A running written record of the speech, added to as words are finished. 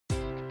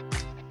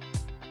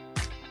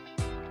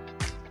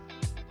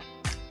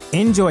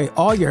Enjoy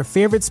all your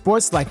favorite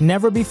sports like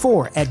never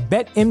before at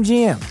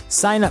BetMGM.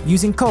 Sign up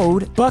using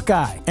code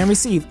Buckeye and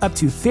receive up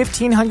to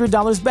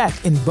 $1,500 back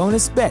in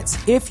bonus bets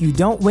if you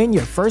don't win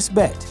your first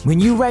bet. When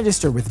you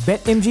register with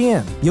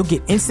BetMGM, you'll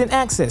get instant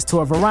access to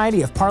a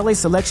variety of parlay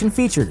selection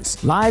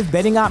features, live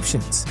betting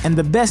options, and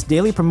the best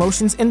daily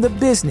promotions in the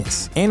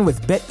business. And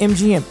with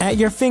BetMGM at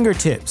your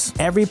fingertips,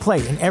 every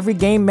play and every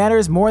game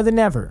matters more than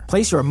ever.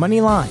 Place your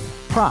money line,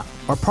 prop,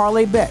 or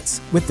parlay bets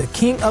with the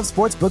king of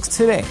sportsbooks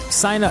today.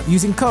 Sign up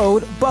using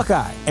code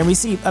Buckeye and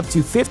receive up to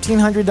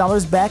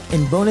 $1,500 back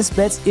in bonus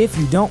bets if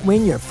you don't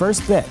win your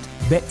first bet.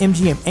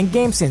 BetMGM and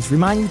GameSense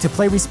remind you to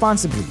play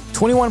responsibly.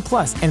 21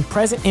 plus and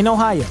present in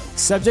Ohio,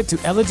 subject to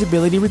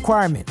eligibility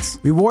requirements.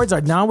 Rewards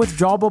are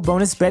non-withdrawable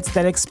bonus bets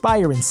that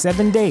expire in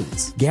 7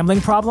 days. Gambling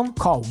problem?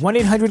 Call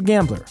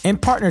 1-800-GAMBLER. In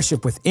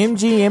partnership with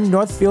MGM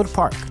Northfield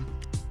Park.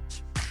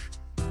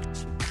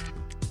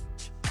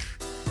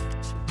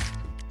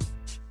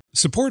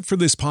 Support for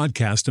this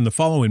podcast and the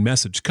following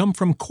message come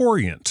from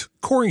Corient.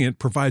 Corient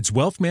provides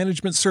wealth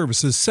management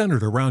services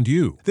centered around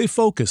you. They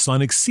focus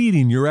on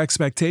exceeding your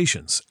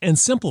expectations and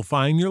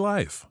simplifying your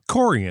life.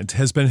 Corient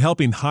has been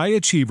helping high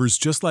achievers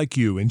just like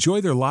you enjoy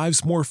their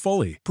lives more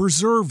fully,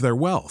 preserve their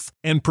wealth,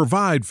 and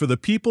provide for the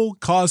people,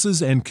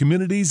 causes, and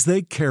communities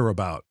they care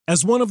about.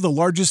 As one of the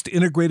largest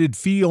integrated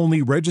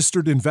fee-only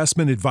registered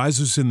investment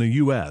advisors in the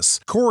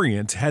U.S.,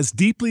 Corient has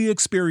deeply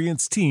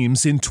experienced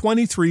teams in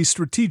 23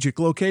 strategic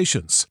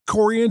locations.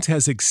 Corient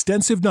has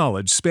extensive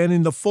knowledge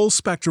spanning the full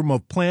spectrum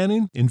of planning,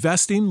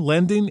 investing,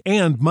 lending,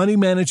 and money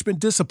management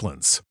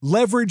disciplines.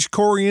 Leverage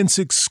Corient's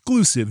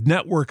exclusive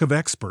network of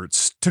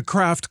experts to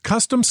craft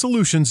custom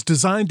solutions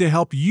designed to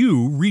help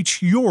you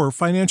reach your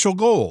financial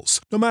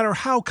goals, no matter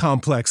how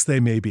complex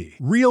they may be.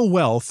 Real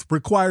wealth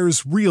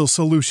requires real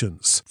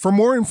solutions. For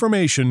more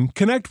information,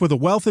 connect with a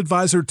wealth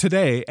advisor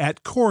today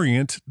at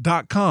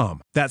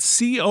Corient.com. That's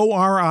Corient.com.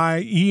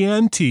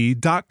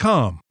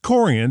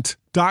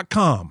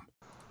 Corient.com.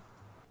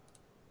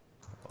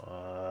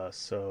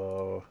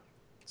 So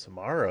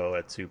tomorrow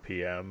at 2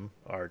 p.m.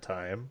 our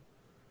time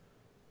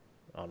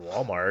on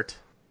Walmart,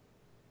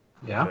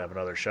 we have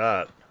another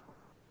shot.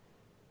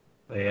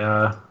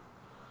 Gonna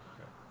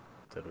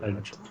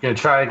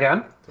try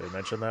again? Did we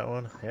mention that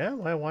one? Yeah,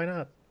 why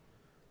not?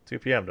 2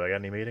 p.m. Do I got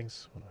any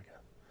meetings? What do I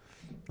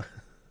got?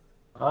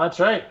 That's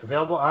right.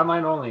 Available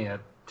online only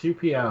at 2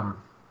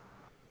 p.m.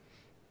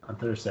 on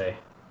Thursday.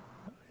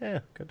 Yeah,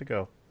 good to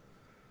go.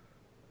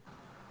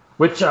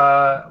 Which,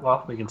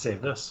 well, we can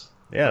save this.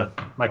 Yeah.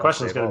 My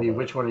question is going to be,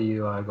 which one are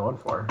you going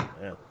for?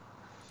 Yeah.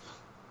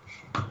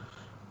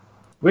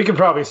 We can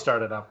probably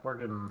start it up. We're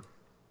going.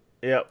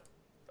 Yep.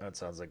 That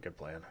sounds like a good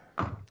plan.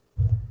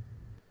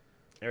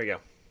 There we go.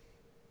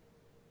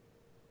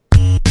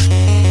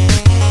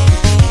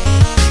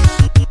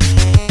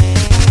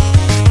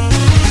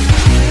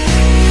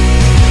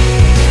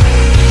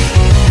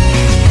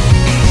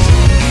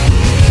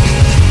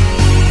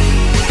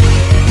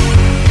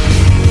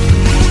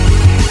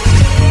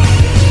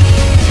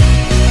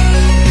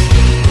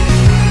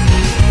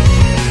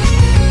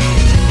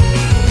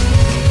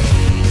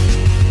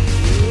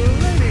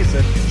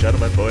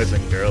 Gentlemen, boys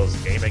and girls,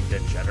 gaming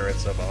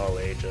degenerates of all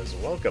ages,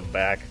 welcome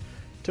back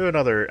to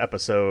another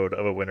episode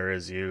of A Winner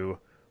Is You,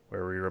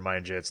 where we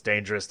remind you it's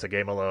dangerous to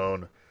game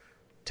alone.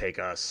 Take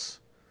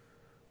us.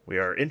 We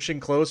are inching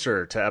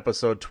closer to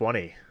episode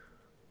 20.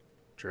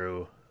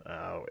 Drew,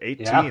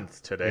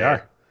 18th today.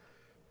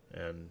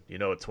 And you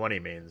know what 20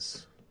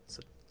 means.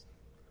 It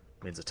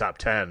means a top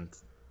 10.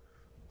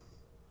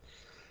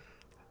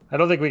 I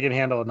don't think we can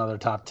handle another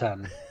top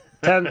 10.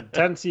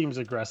 10 seems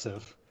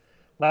aggressive.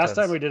 Last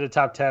time we did a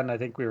top 10, I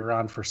think we were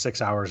on for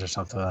 6 hours or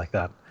something like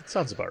that.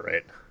 Sounds about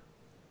right.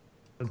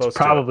 It's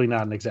probably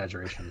not an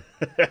exaggeration.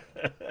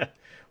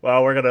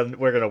 Well, we're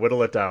gonna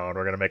whittle it down.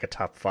 We're gonna make a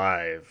top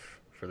 5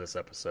 for this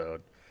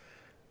episode.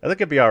 I think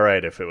it'd be all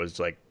right if it was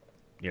like,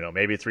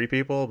 maybe 3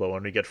 people, but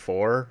when we get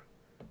 4,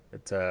 we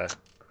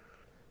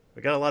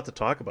got a lot to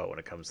talk about when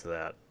it comes to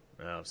that.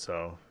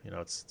 So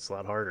it's a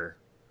lot harder.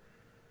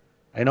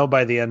 I know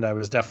by the end I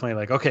was definitely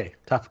like, okay,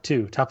 top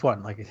 2, top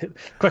 1, like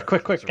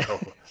quick.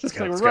 It's like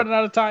we're running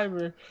out of time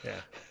here.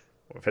 Yeah,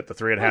 we've hit the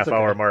 3.5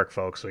 hour mark,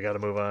 folks. We got to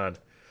move on.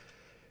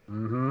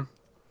 Mm-hmm.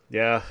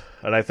 Yeah,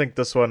 and I think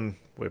this one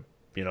we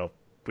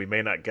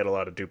may not get a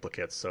lot of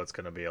duplicates, so it's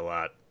going to be a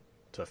lot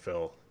to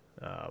fill,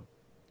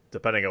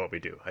 depending on what we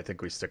do. I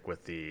think we stick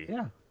with the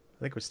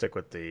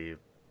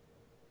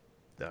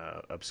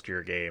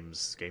obscure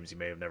games you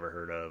may have never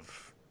heard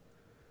of,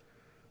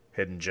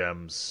 hidden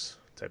gems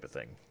type of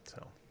thing.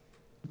 So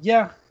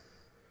yeah,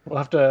 we'll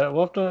have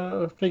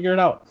to figure it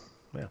out.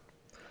 Yeah,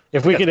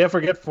 if we could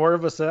ever get 4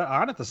 of us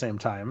on at the same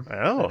time. I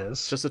know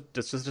it's just a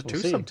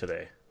twosome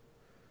today.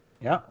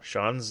 Yeah,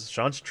 Sean's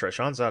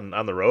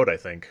on the road. I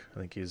think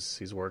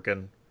he's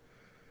working.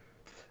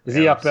 Is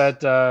he up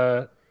at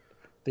the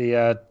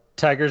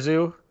Tiger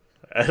Zoo?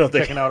 I don't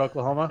think checking out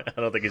Oklahoma.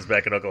 I don't think he's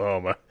back in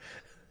Oklahoma.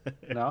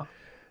 No.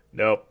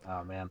 Nope.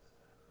 Oh man.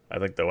 I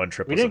think the one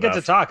trip we was didn't enough.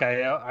 get to talk.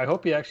 I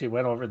hope he actually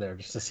went over there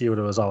just to see what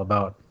it was all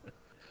about.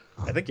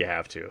 I think you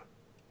have to.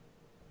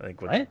 I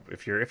think Right?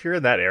 if you're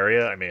in that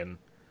area, I mean,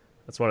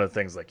 that's one of the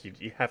things, like,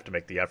 you have to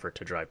make the effort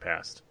to drive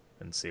past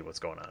and see what's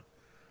going on.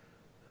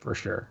 For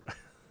sure. And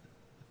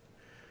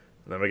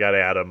then we got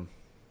Adam,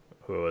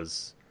 who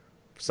was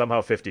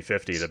somehow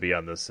 50-50 to be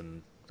on this,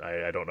 and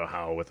I don't know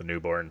how with a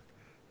newborn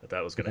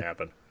that was going to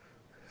happen.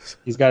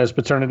 He's got his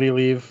paternity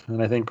leave,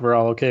 and I think we're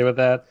all okay with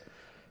that.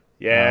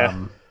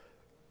 Yeah.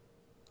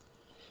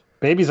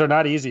 Babies are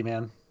not easy,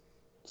 man.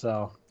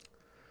 So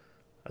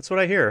That's what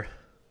I hear.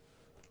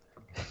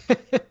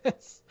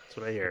 That's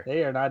what I hear.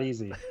 they are not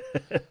easy.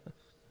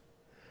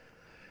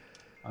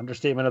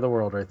 Understatement of the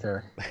world right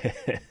there.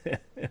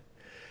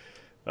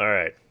 All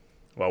right.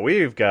 Well,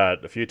 we've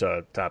got a few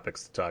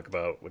topics to talk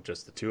about with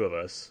just the two of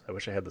us. I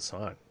wish I had the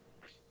song.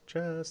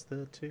 Just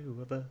the two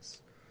of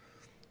us.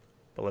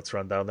 But let's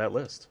run down that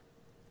list.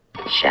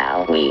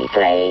 Shall we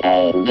play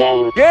a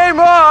game? Game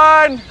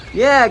on!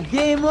 Yeah,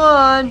 game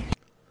on!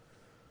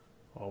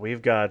 Well,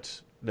 we've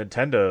got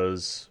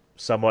Nintendo's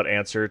somewhat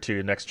answer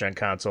to next-gen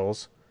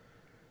consoles.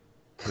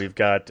 We've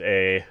got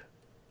a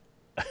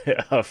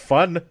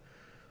fun,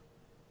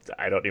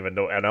 I don't even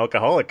know, an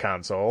alcoholic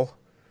console.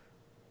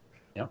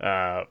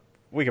 Yep.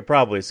 We could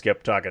probably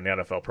skip talking the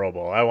NFL Pro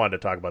Bowl. I wanted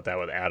to talk about that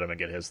with Adam and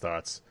get his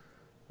thoughts.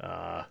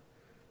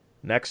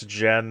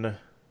 Next-gen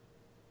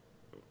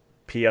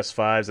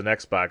PS5s and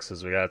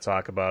Xboxes, we got to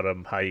talk about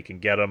them, how you can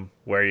get them,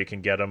 where you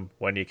can get them,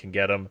 when you can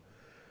get them.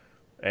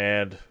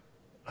 And,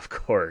 of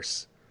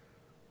course,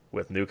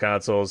 with new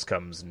consoles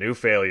comes new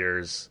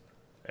failures,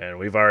 and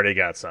we've already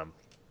got some.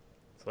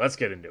 So let's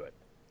get into it.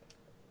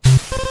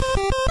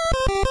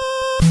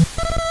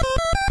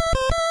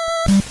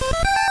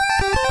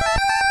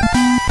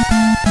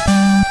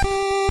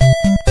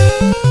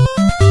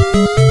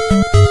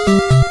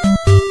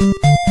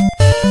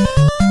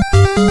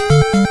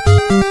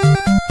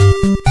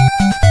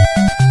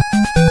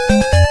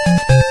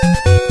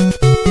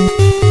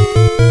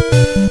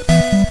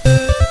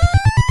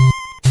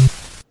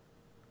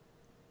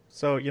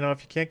 So,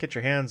 if you can't get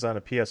your hands on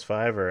a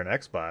PS5 or an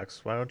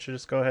Xbox, why don't you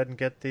just go ahead and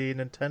get the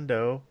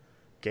Nintendo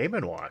Game &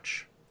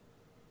 Watch?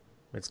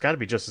 It's got to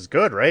be just as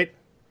good, right?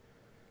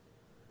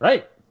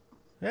 Right.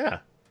 Yeah.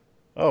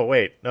 Oh,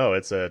 wait. No,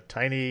 it's a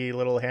tiny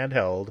little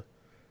handheld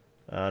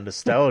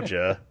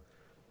nostalgia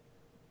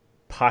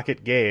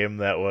pocket game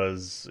that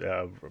was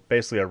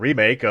basically a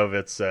remake of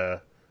its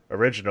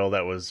original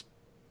that was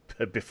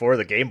before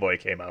the Game Boy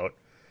came out.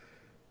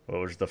 It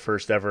was the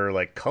first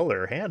ever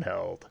color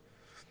handheld.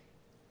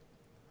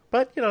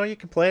 But, you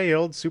can play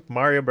old Super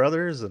Mario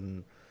Brothers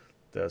and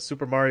the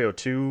Super Mario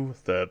 2,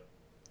 the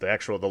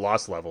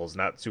Lost Levels,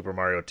 not Super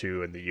Mario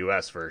 2 in the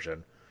US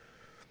version.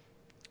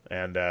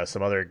 And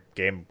some other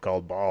game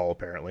called Ball,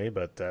 apparently.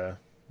 But,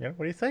 what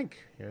do you think?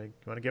 You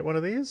want to get one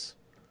of these?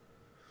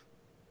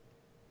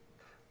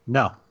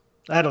 No,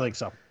 I don't think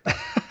so.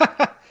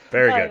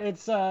 Very good.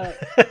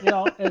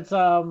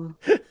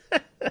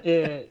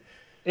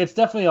 It's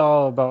definitely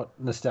all about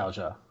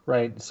nostalgia,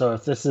 right? So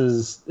if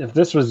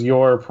this was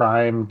your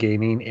prime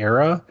gaming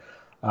era,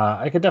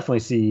 I could definitely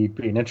see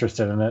being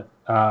interested in it.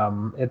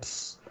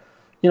 It's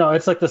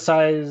like the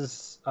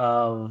size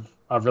of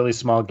a really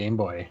small Game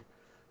Boy,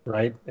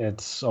 right?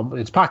 It's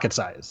pocket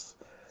sized,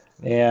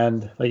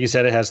 and like you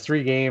said, it has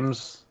 3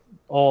 games,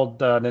 old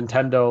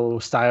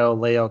Nintendo style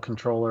layout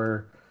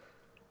controller,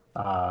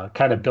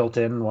 kind of built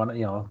in one,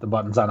 the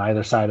buttons on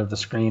either side of the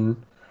screen.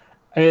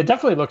 I mean, it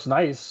definitely looks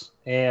nice,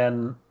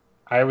 and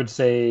I would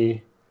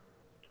say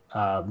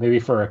maybe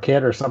for a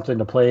kid or something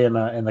to play in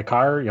the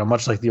car,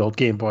 much like the old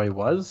Game Boy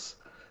was,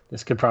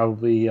 this could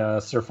probably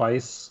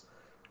suffice.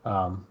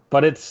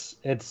 But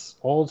it's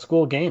old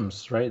school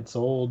games, right? It's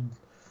old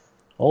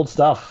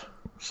stuff,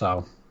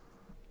 so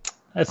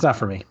it's not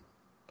for me.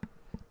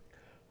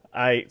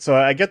 I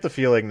get the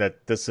feeling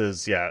that this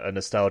is a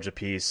nostalgia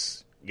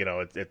piece.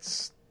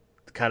 It's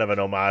kind of an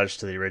homage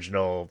to the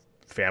original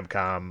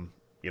Famicom.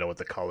 With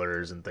the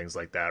colors and things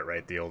like that,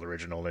 right? The old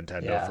original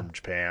Nintendo from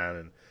Japan.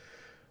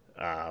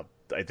 And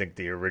I think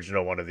the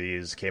original one of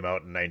these came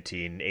out in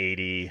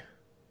 1980.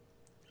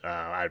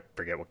 I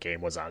forget what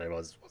game was on it. It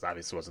was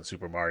obviously wasn't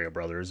Super Mario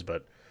Brothers,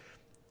 but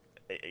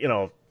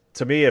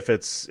to me, if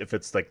it's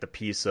like the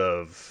piece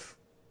of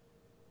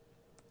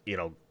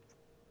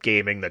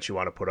gaming that you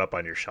want to put up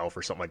on your shelf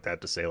or something like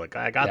that to say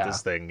I got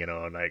this thing,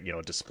 and I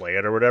display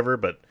it or whatever,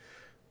 but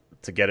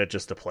to get it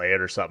just to play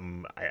it or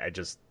something, I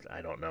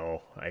don't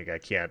know. I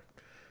can't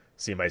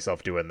see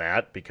myself doing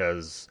that,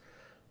 because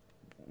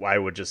I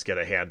would just get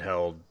a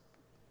handheld,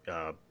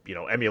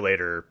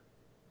 emulator,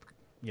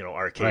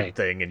 arcade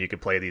thing, and you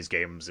could play these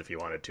games if you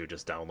wanted to.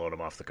 Just download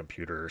them off the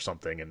computer or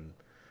something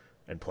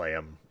and play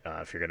them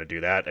if you're going to do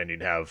that, and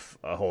you'd have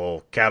a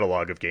whole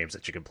catalog of games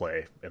that you can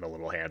play in a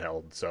little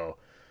handheld. So,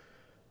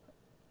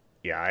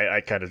 yeah,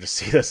 I kind of just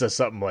see this as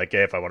something like,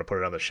 hey, if I want to put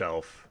it on the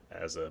shelf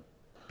as a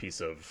piece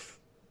of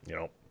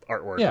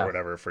artwork or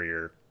whatever for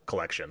your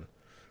collection,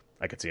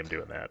 I could see him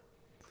doing that.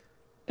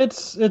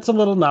 It's a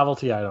little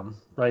novelty item,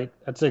 right?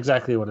 That's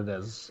exactly what it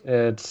is.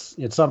 It's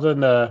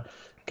something to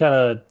kind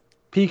of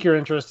pique your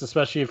interest,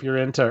 especially if you're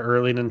into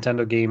early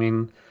Nintendo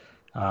gaming.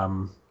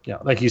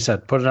 like you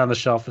said, put it on the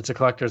shelf. It's a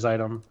collector's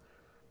item.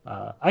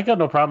 I got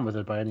no problem with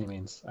it by any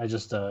means. I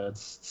just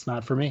it's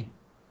not for me.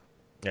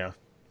 Yeah,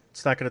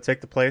 it's not going to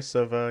take the place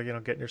of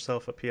getting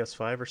yourself a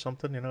PS5 or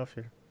something. If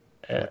you're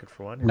looking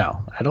for one.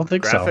 No, I don't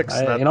think Graphics,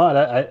 so. not- You know what?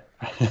 I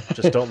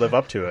just don't live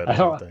up to it. I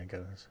don't think.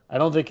 I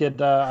don't think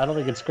it. I don't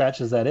think it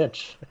scratches that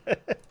itch.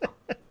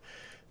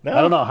 No,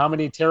 I don't know how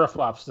many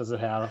teraflops does it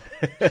have.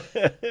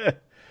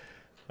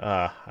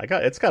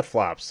 It's got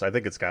flops. I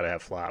think it's got to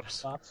have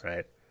flops,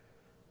 right?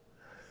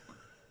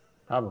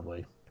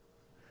 Probably.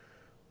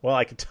 Well,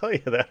 I can tell you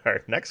that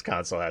our next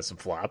console has some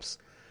flops.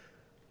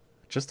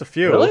 Just a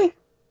few. Really?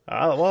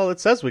 Well,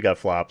 it says we got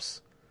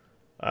flops.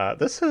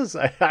 This is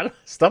I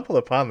stumbled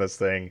upon this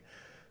thing.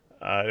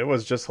 It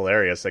was just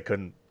hilarious. I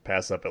couldn't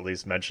pass up at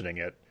least mentioning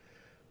it.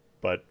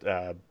 But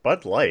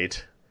Bud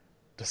Light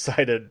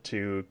decided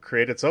to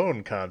create its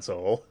own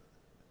console.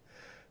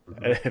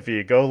 Mm-hmm. And if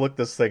you go look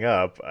this thing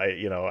up,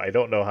 I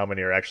don't know how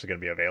many are actually going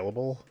to be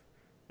available.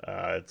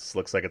 It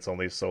looks like it's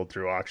only sold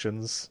through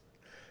auctions,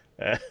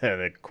 and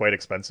it's quite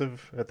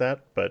expensive at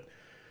that. But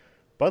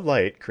Bud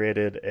Light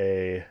created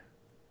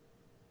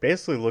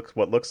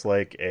what looks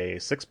like a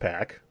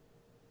 6-pack,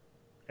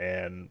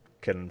 and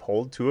can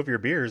hold 2 of your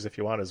beers if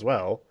you want as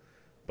well,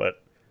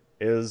 but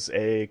is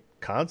a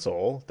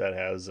console that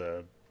has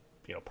a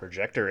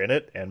projector in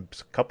it and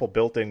a couple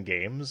built-in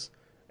games,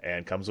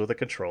 and comes with a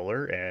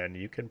controller, and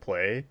you can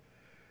play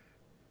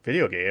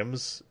video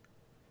games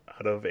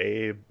out of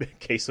a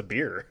case of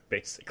beer,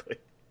 basically.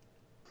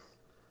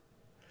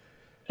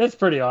 It's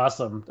pretty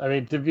awesome. I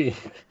mean,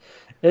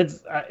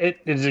 it's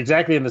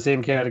exactly in the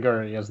same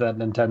category as that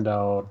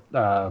Nintendo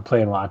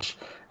Play and Watch.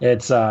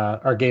 It's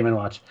or Game and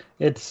Watch.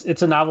 It's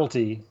a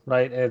novelty,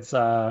 right? It's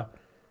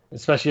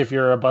especially if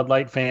you're a Bud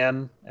Light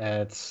fan.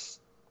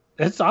 It's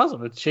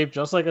awesome. It's shaped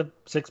just like a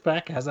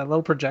 6-pack. Has that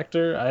little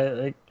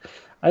projector.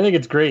 I think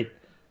it's great.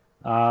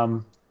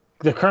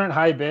 The current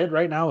high bid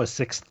right now is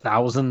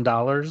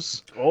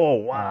 $6,000. Oh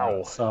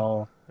wow!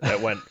 So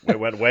it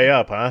went way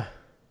up, huh?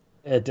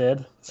 It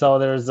did. So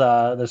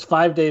there's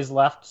 5 days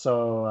left.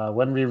 So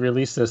when we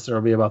release this, there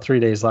will be about 3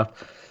 days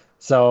left.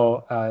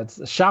 So it's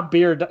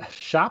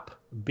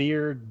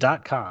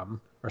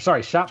shopbeer.com, or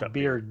sorry,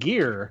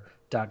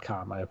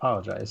 shopbeergear.com. I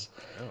apologize.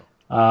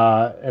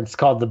 Oh. It's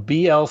called the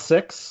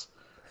BL6.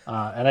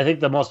 And I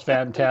think the most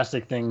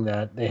fantastic thing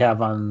that they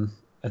have I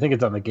think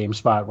it's on the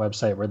GameSpot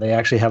website, where they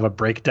actually have a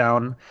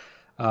breakdown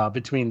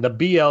between the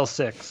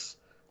BL6,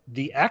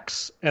 the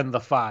X, and the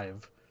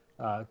 5.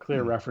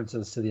 Clear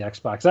references to the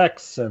Xbox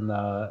X and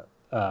the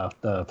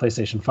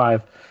PlayStation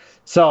 5.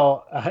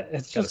 So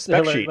it's just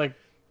like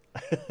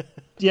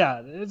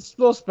yeah, it's a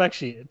little spec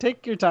sheet.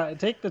 Take your time.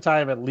 Take the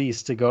time at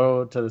least to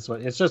go to this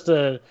one. It's just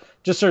search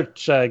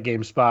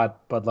GameSpot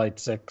Bud Light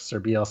 6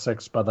 or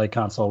BL6 Bud Light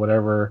console,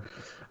 whatever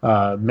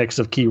mix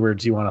of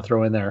keywords you want to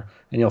throw in there,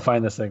 and you'll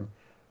find this thing.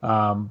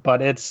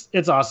 But it's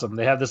awesome.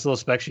 They have this little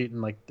spec sheet,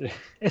 and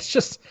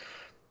it's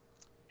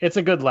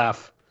a good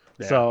laugh.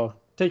 Yeah. So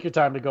take your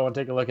time to go and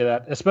take a look at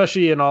that,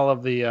 especially in all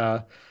of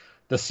the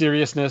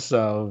seriousness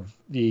of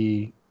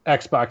the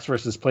Xbox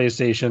versus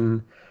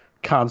PlayStation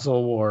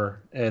console war.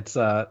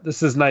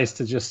 This is nice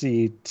to just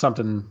see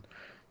something,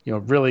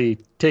 really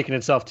taking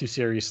itself too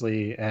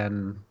seriously,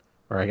 or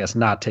I guess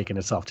not taking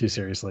itself too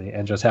seriously,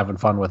 and just having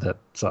fun with it.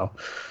 So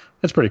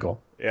it's pretty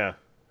cool. Yeah,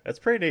 that's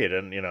pretty neat.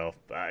 And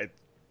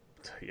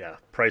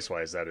price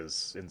wise, that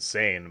is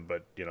insane.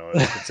 But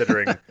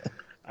considering,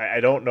 I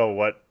don't know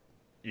what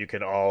you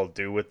can all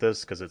do with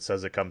this, because it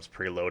says it comes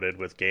preloaded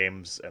with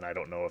games, and I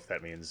don't know if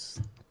that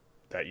means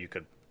that you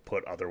could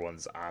put other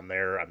ones on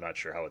there. I'm not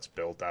sure how it's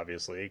built,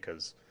 obviously,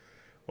 because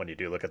when you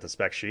do look at the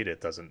spec sheet, it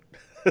doesn't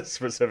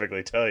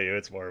specifically tell you.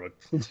 It's more of a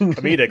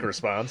comedic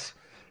response.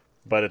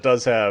 But it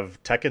does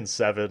have Tekken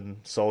 7,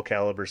 Soul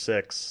Calibur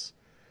 6,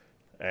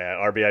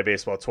 RBI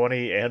Baseball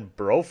 20, and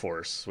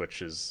Broforce,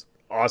 which is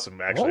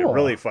awesome. Actually, a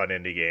really fun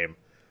indie game.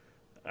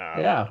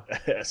 Yeah.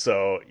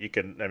 So you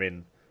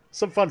can,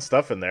 some fun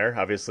stuff in there.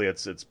 Obviously,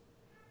 it's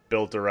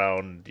built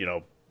around,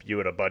 you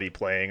and a buddy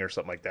playing or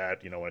something like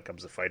that, when it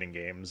comes to fighting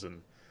games.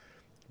 And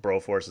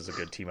Broforce is a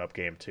good team-up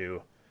game,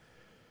 too.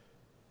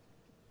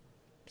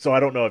 So I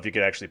don't know if you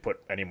could actually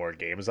put any more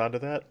games onto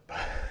that.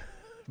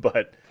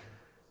 But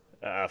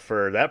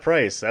for that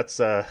price, that's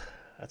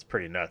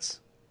pretty nuts.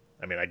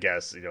 I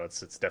guess,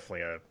 it's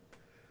definitely a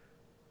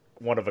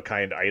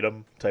one-of-a-kind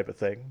item type of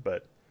thing.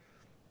 But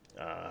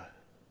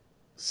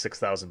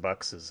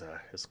 $6,000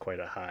 is quite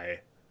a high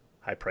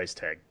price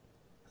tag.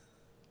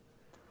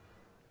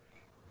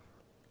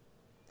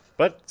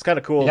 But it's kind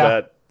of cool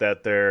that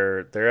they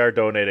are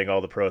donating all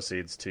the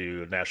proceeds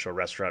to National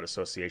Restaurant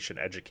Association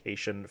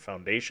Education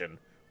Foundation,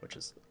 which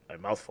is a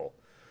mouthful.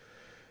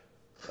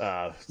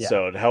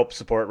 So to help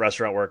support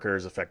restaurant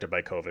workers affected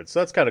by COVID. So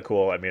that's kind of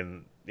cool.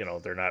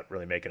 They're not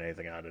really making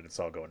anything on it. It's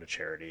all going to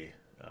charity.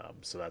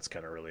 So that's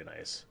kind of really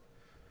nice.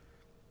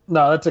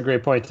 No, that's a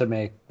great point to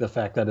make. The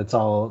fact that it's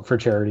all for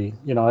charity.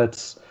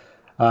 It's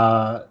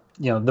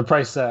the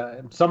price.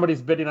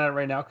 Somebody's bidding on it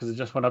right now because it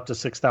just went up to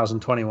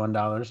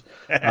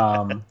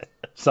 $6,021.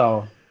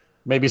 So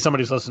Maybe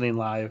somebody's listening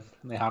live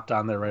and they hopped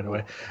on there right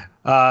away.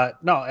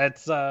 No,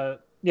 it's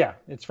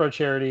it's for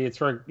charity. It's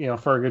for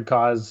for a good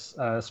cause,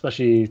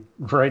 especially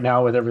right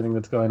now with everything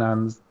that's going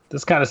on.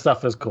 This kind of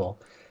stuff is cool.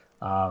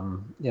 I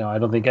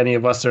don't think any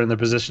of us are in the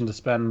position to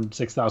spend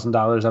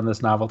 $6,000 on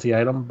this novelty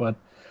item, but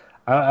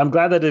I'm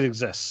glad that it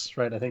exists.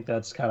 Right, I think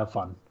that's kind of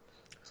fun.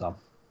 So.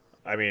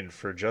 I mean,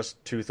 for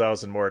just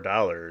 $2,000 more,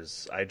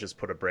 I just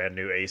put a brand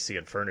new AC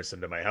and furnace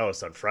into my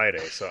house on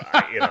Friday. So,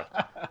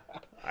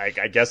 I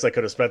guess I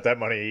could have spent that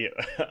money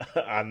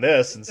on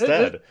this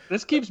instead.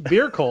 This keeps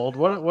beer cold.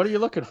 What are you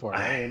looking for?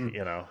 I mean,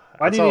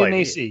 why do you need an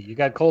AC? You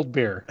got cold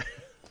beer.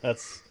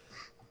 That's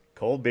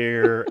cold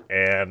beer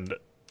and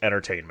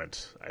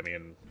entertainment. I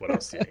mean, what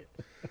else do you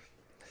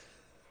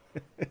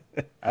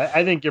need?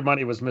 I think your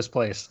money was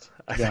misplaced,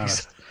 to be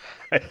honest.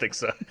 I think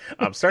so.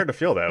 I'm starting to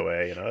feel that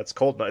way. It's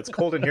cold. It's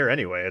cold in here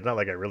anyway. It's not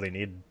like I really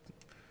need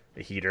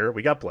a heater.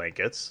 We got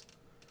blankets.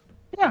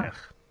 Yeah.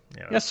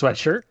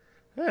 Sweatshirt.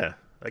 Yeah.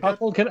 How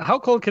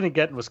cold can it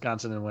get in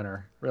Wisconsin in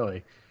winter?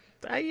 Really?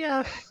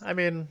 Yeah. I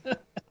mean,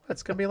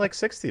 it's gonna be like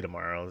 60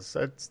 tomorrow. Is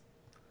it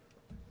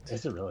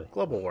really?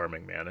 Global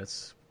warming, man.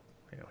 It's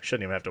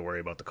shouldn't even have to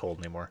worry about the cold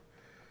anymore.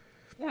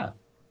 Yeah.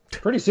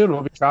 Pretty soon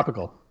we'll be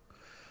tropical.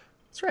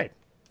 That's right.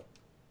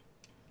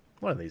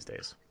 One of these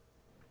days.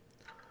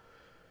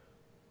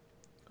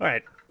 All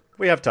right,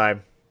 we have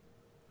time.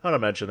 I want to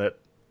mention it.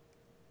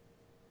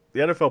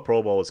 The NFL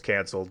Pro Bowl was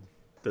canceled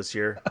this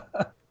year,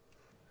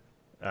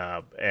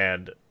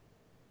 and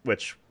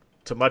which,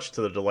 much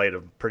to the delight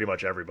of pretty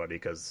much everybody,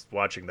 because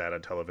watching that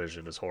on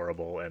television is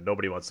horrible, and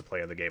nobody wants to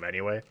play in the game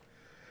anyway.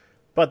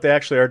 But they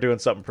actually are doing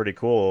something pretty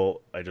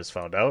cool. I just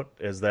found out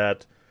is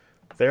that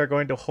they are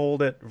going to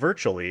hold it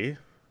virtually,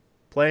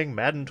 playing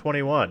Madden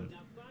 21,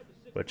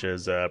 which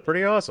is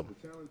pretty awesome.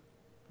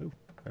 Ooh,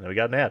 and then we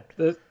got an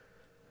ad.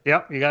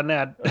 Yep, you got an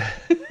ad.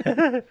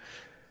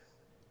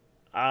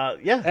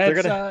 They're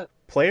gonna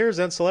players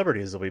and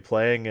celebrities will be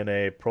playing in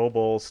a Pro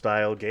Bowl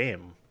style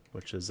game,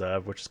 which is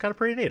kind of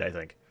pretty neat, I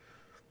think.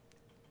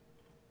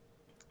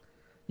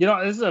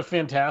 This is a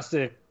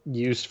fantastic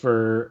use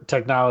for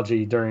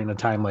technology during a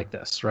time like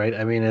this, right?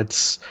 I mean,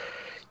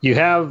 you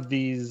have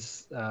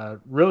these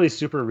really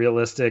super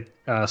realistic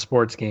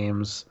sports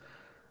games.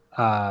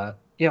 I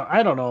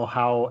don't know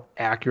how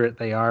accurate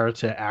they are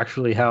to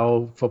actually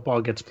how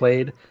football gets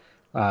played.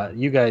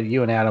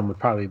 You and Adam would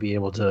probably be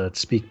able to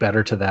speak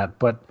better to that,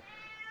 but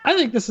I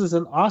think this is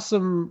an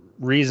awesome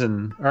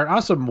reason or an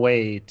awesome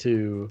way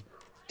to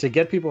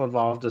get people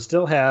involved, to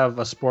still have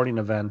a sporting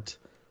event,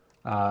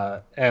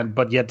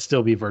 but yet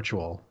still be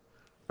virtual,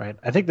 right?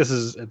 I think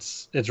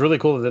it's really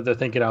cool that they're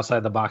thinking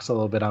outside the box a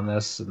little bit on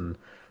this, and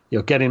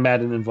getting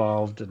Madden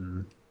involved,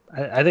 and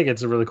I think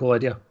it's a really cool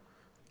idea.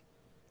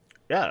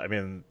 Yeah, I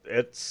mean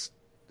it's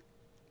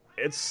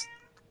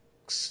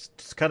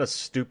kind of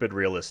stupid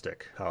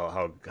realistic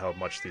how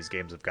much these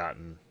games have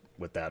gotten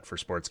with that for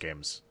sports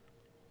games.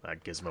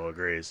 Gizmo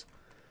agrees.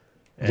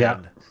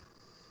 And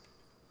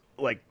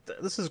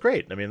this is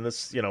great. I mean,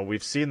 this,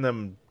 we've seen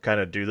them kind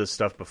of do this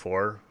stuff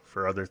before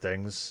for other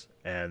things,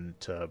 and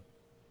to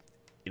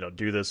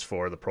do this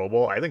for the Pro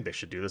Bowl, I think they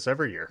should do this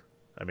every year.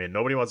 I mean,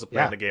 nobody wants to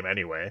play in the game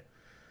anyway,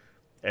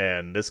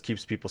 and this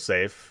keeps people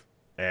safe,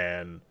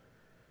 and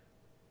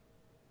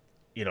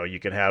you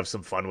can have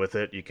some fun with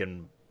it. You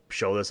can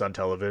show this on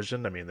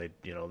television. I mean,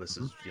 this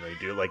is, you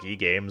do it like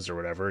e-games or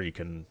whatever. You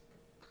can,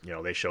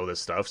 they show this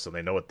stuff, so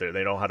they know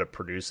they know how to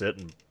produce it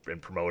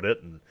and promote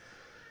it, and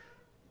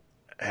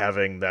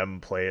having them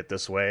play it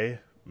this way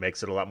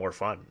makes it a lot more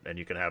fun, and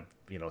you can have,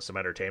 some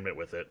entertainment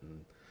with it.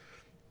 And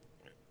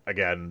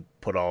again,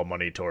 put all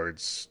money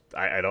towards,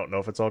 I don't know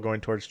if it's all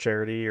going towards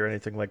charity or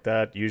anything like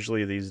that.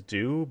 Usually these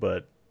do,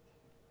 but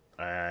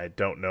I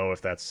don't know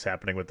if that's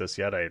happening with this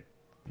yet.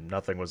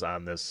 Nothing was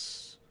on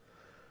this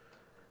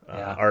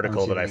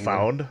article that I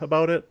found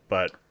about it,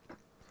 but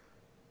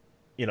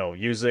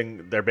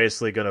they're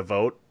basically going to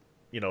vote,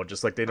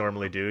 just like they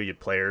normally do.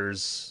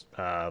 Players,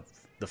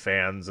 the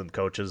fans and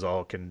coaches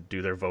all can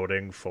do their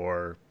voting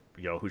for,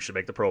 who should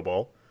make the Pro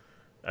Bowl,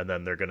 and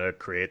then they're going to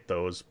create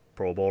those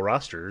Pro Bowl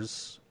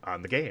rosters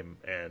on the game,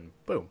 and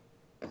boom,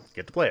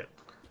 get to play it.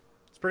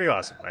 It's pretty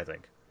awesome, I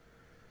think.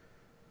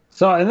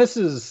 So, and this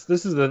is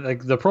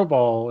the Pro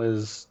Bowl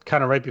is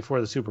kind of right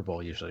before the Super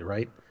Bowl usually,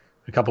 right?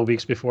 A couple of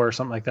weeks before or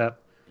something like that.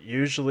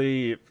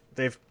 Usually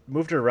they've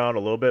moved it around a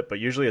little bit, but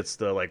usually it's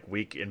the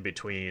week in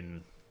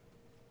between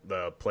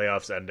the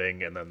playoffs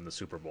ending and then the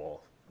Super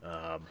Bowl.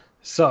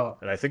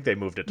 And I think they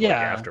moved it to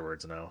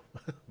afterwards now.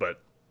 But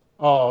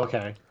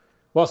okay.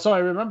 Well, so I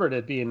remembered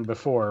it being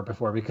before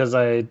because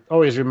I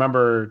always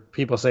remember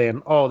people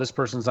saying, "Oh, this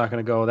person's not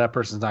going to go, that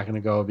person's not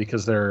going to go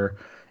because they're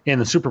in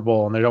the Super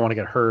Bowl and they don't want to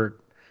get hurt,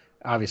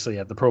 obviously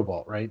at the Pro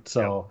Bowl, right?"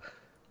 So,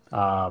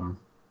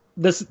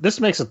 this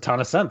makes a ton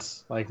of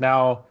sense.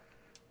 Now,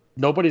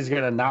 nobody's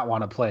going to not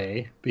want to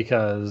play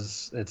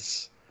because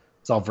it's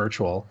all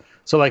virtual.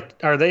 So,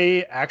 are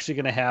they actually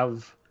going to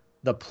have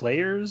the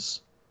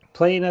players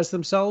playing as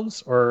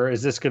themselves, or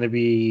is this going to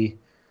be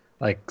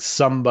like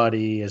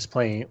somebody is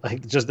playing,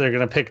 like just they're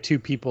going to pick two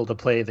people to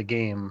play the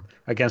game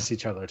against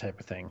each other type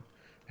of thing.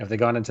 Have they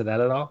gone into that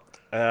at all?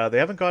 They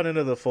haven't gone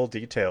into the full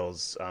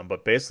details,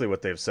 but basically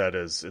what they've said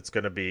is it's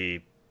going to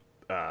be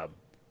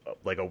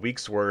like a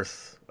week's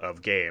worth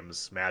of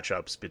games,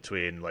 matchups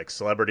between like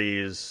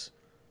celebrities.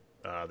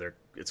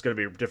 It's going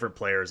to be different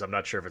players. I'm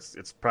not sure if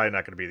it's probably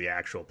not going to be the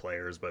actual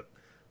players, but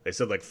they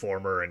said like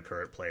former and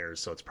current players,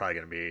 so it's probably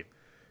going to be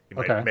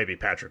maybe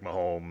Patrick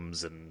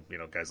Mahomes and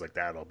guys like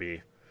that will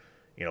be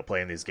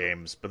playing these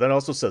games. But then it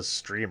also says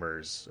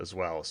streamers as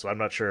well, so I'm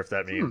not sure if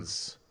that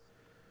means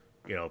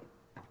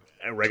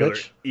regular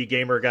Twitch?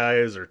 e-gamer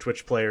guys or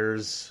Twitch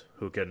players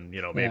who can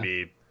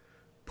maybe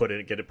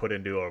get it put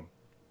into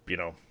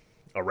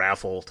a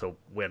raffle to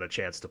win a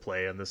chance to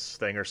play in this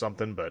thing or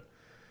something. But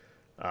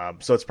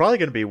so it's probably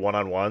going to be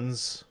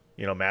one-on-ones,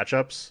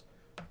 matchups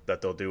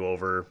that they'll do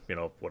over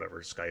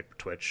whatever, Skype,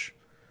 Twitch.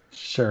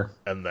 Sure.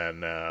 And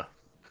then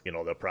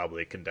they'll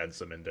probably condense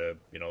them into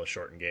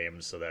shortened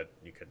games so that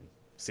you can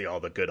see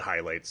all the good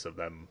highlights of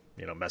them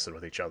messing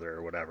with each other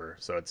or whatever.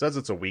 So it says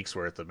it's a week's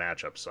worth of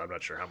matchups, so I'm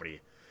not sure how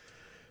many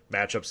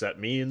matchups that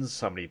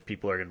means, how many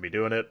people are going to be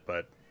doing it,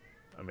 but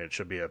I mean it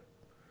should be I'm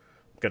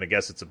gonna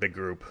guess it's a big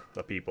group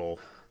of people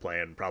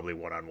playing probably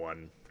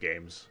one-on-one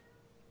games.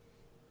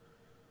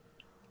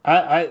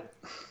 I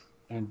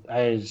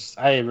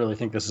really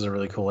think this is a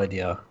really cool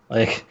idea.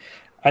 Like,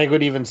 I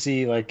would even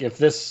see like if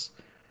this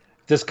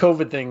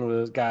COVID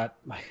thing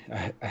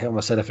I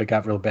almost said if it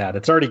got real bad.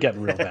 It's already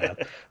getting real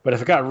bad. But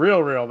if it got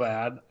real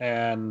bad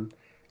and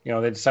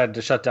they decided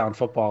to shut down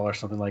football or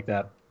something like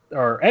that,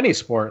 or any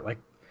sport, like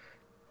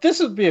this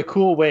would be a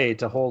cool way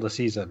to hold a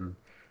season.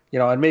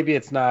 And maybe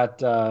it's not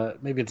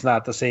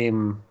the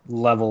same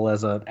level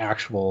as an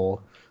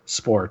actual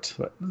sport.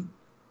 But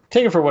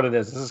take it for what it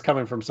is. This is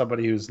coming from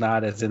somebody who's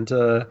not as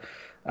into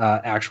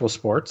actual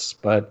sports,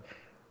 but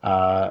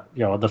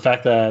the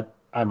fact that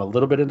I'm a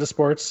little bit into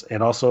sports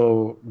and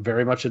also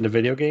very much into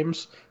video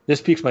games,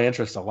 this piques my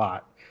interest a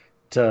lot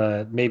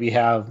to maybe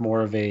have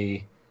more of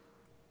a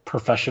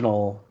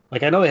professional.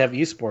 Like I know they have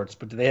esports,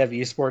 but do they have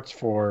esports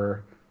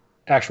for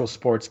actual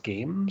sports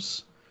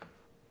games?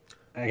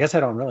 I guess I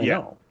don't really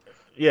know.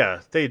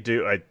 Yeah, they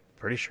do. I'm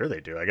pretty sure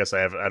they do. I guess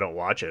I don't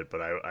watch it,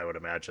 but I would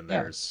imagine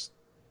there's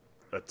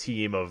a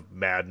team of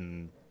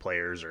Madden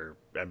players or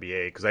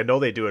NBA, because I know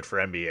they do it for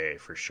NBA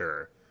for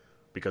sure,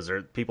 because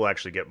people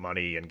actually get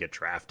money and get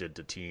drafted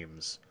to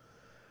teams,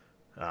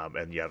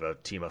 and you have a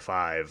team of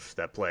 5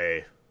 that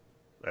play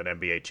an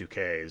NBA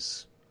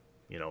 2Ks,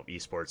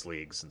 esports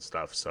leagues and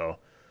stuff. So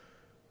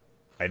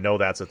I know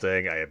that's a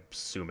thing. I'm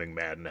assuming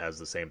Madden has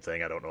the same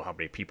thing. I don't know how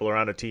many people are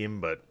on a team,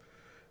 but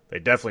they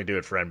definitely do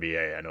it for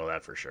NBA. I know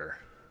that for sure.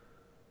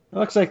 It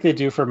looks like they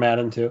do for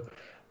Madden too.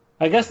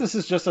 I guess this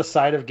is just a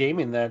side of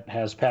gaming that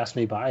has passed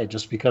me by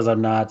just because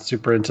I'm not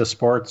super into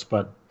sports,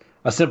 but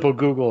a simple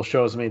Google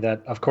shows me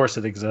that of course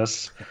it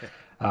exists.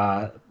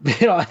 I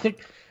think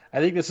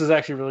this is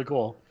actually really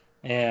cool.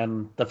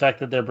 And the fact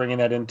that they're bringing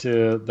that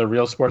into the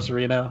real sports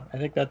arena, I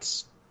think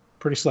that's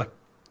pretty slick.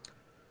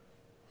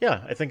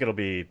 Yeah, I think it'll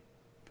be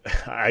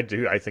I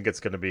think it's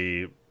going to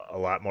be a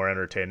lot more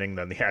entertaining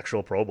than the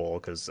actual Pro Bowl,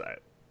 because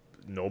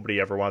nobody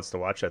ever wants to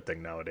watch that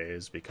thing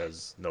nowadays,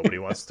 because nobody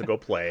wants to go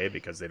play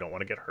because they don't want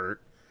to get hurt,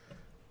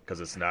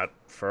 because it's not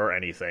for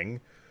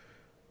anything,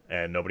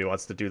 and nobody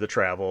wants to do the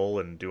travel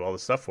and do all the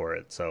stuff for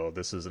it. So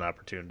this is an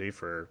opportunity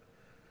for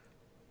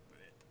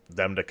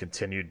them to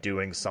continue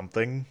doing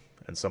something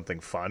and something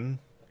fun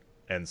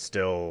and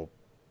still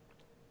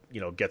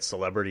get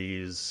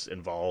celebrities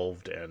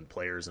involved and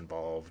players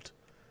involved,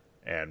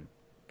 and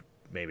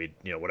maybe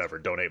whatever,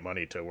 donate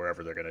money to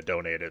wherever they're going to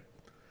donate it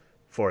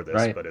for this.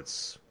 Right. But it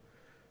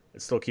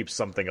still keeps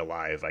something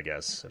alive, I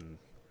guess, and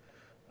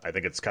I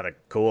think it's kind of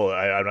cool.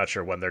 I'm not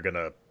sure when they're going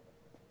to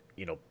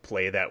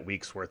play that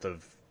week's worth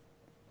of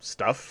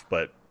stuff,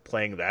 but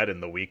playing that in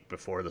the week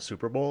before the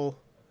Super Bowl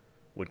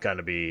would kind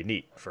of be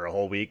neat for a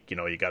whole week.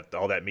 You got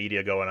all that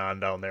media going on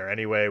down there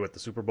anyway with the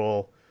Super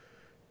Bowl.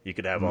 You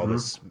could have all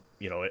this,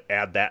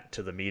 add that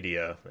to the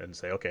media and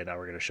say, okay, now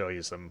we're going to show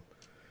you some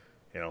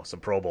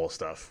Pro Bowl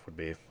stuff. Would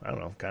be, I don't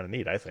know, kind of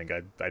neat. I think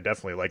I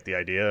definitely like the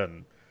idea,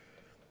 and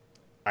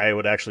I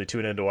would actually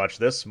tune in to watch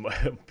this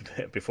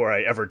before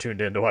I ever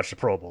tuned in to watch the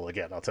Pro Bowl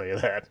again. I'll tell you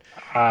that.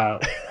 I'm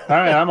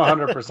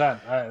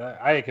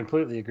 100%. I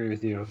completely agree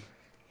with you.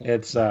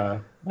 It's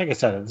like I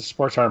said,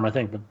 sports aren't my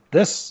thing, but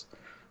this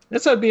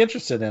I'd be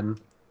interested in.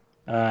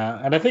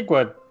 And I think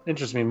what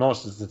interests me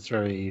most is it's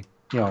very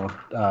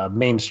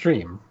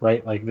mainstream,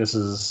 right? Like this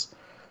is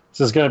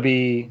going to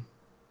be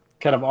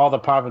kind of all the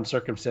pomp and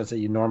circumstance that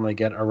you normally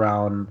get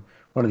around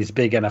one of these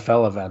big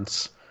NFL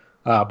events,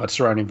 but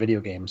surrounding video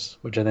games,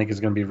 which I think is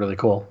going to be really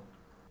cool.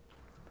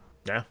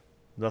 Yeah,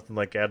 nothing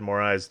like add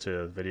more eyes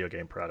to video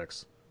game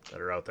products that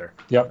are out there.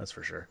 Yep, that's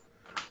for sure.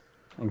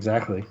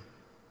 Exactly.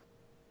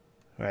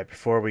 All right,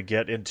 before we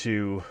get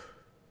into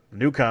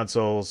new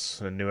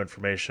consoles and new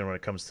information when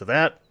it comes to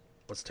that,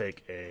 let's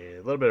take a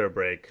little bit of a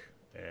break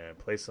and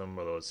play some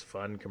of those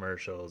fun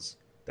commercials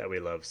that we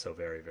love so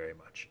very, very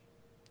much.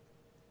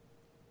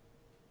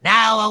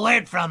 Now a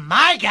word from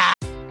my guy.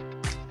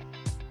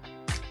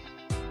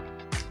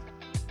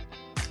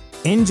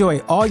 Enjoy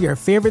all your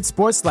favorite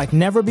sports like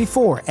never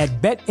before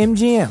at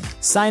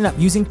BetMGM. Sign up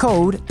using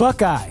code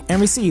Buckeye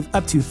and receive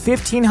up to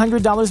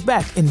 $1,500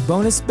 back in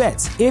bonus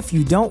bets if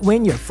you don't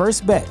win your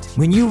first bet.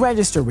 When you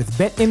register with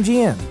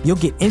BetMGM, you'll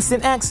get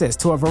instant access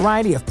to a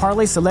variety of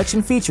parlay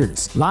selection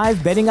features,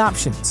 live betting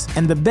options,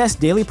 and the best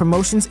daily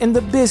promotions in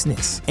the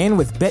business. And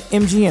with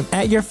BetMGM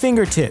at your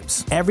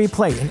fingertips, every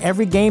play and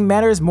every game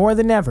matters more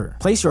than ever.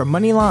 Place your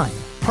money line,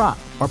 prop,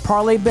 or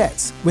parlay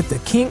bets with the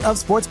king of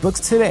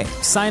sportsbooks today.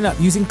 Sign up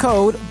using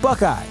code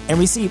Buckeye and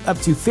receive up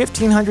to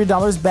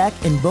 $1,500 back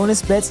in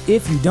bonus bets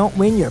if you don't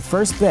win your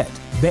first bet.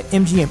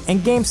 BetMGM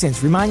and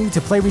GameSense remind you to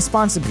play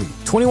responsibly.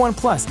 21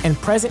 plus and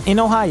present in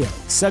Ohio,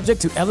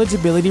 subject to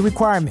eligibility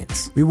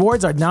requirements.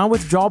 Rewards are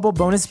non-withdrawable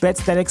bonus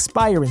bets that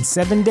expire in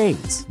 7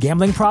 days.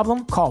 Gambling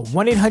problem? Call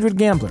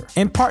 1-800-GAMBLER.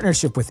 In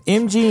partnership with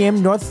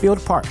MGM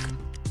Northfield Park.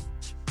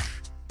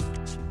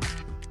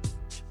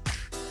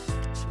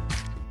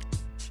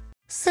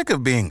 Sick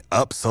of being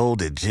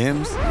upsold at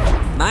gyms?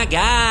 My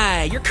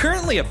guy, you're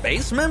currently a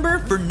base member?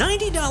 For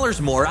 $90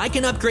 more, I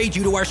can upgrade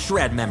you to our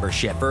Shred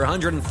membership. For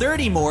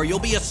 $130 more, you'll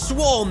be a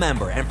Swole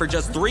member. And for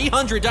just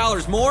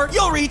 $300 more,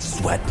 you'll reach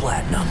Sweat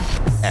Platinum.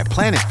 At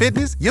Planet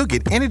Fitness, you'll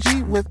get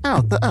energy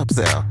without the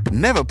upsell.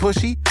 Never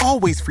pushy,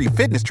 always free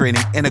fitness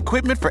training and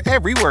equipment for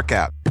every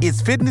workout.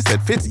 It's fitness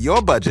that fits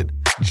your budget.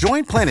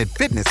 Join Planet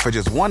Fitness for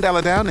just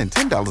 $1 down and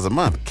 $10 a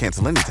month.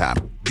 Cancel anytime.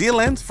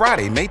 Deal ends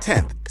Friday, May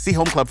 10th. See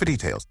Home Club for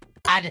details.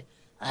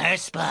 Our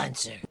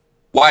sponsor.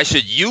 Why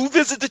should you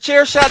visit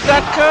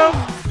thechairshot.com?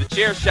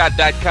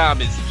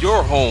 Thechairshot.com is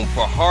your home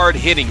for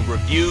hard-hitting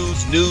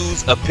reviews,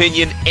 news,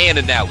 opinion, and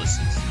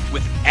analysis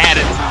with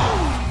attitude.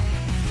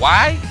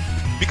 Why?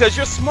 Because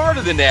you're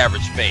smarter than the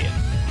average fan.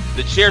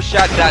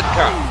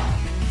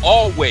 Thechairshot.com.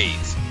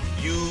 Always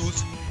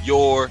use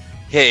your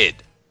head.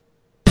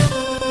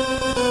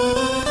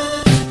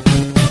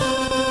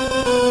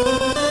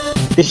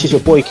 This is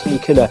your boy Kenny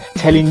Killer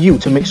telling you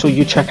to make sure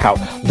you check out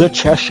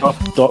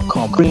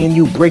thechairshot.com, bringing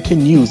you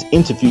breaking news,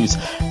 interviews,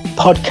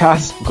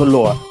 podcasts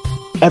galore,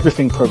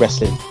 everything pro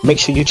wrestling. Make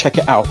sure you check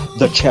it out,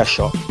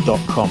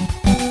 thechairshot.com.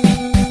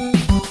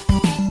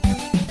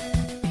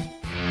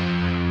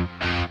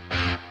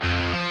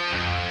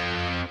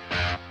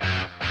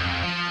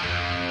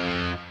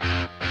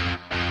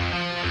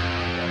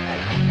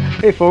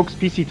 Hey folks,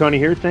 PC Tony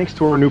here. Thanks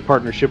to our new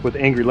partnership with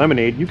Angry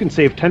Lemonade, you can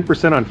save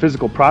 10% on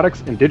physical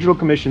products and digital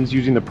commissions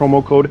using the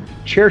promo code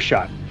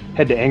ChairShot.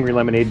 Head to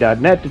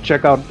angrylemonade.net to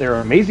check out their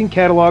amazing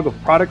catalog of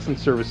products and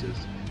services.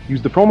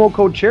 Use the promo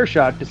code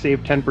ChairShot to save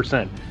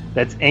 10%.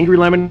 That's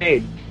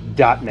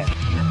angrylemonade.net.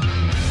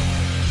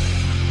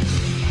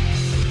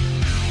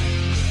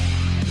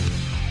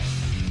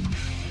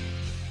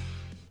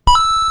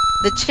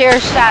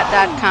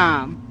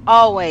 Thechairshot.com.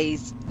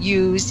 Always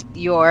use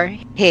your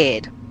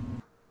head.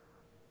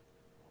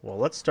 Well,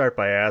 let's start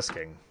by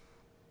asking,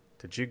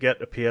 did you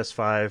get a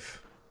PS5?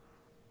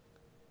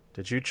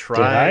 Did you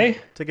try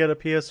to get a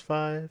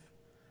PS5?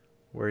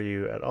 Were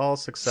you at all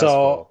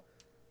successful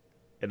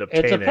in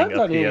obtaining a PS5? It depends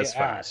on who you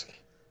ask.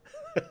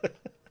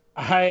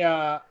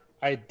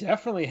 I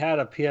definitely had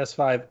a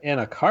PS5 in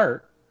a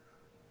cart,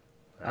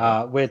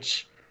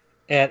 which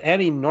at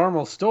any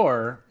normal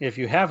store, if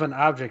you have an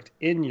object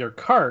in your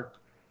cart,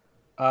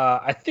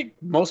 I think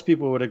most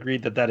people would agree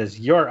that that is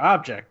your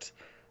object.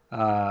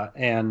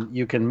 And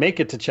you can make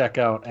it to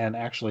checkout and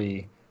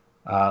actually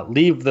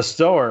leave the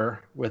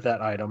store with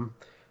that item.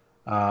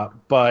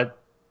 But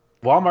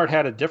Walmart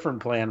had a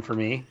different plan for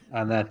me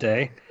on that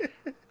day.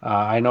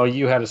 I know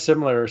you had a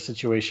similar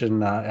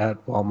situation at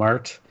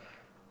Walmart.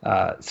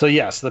 So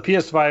yes, the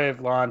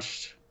PS5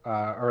 launched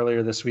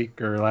earlier this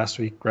week or last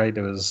week, right?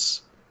 It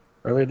was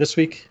earlier this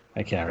week?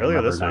 I can't remember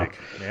Earlier this now. week.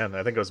 Man,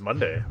 I think it was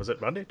Monday. Was it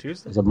Monday,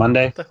 Tuesday? Was it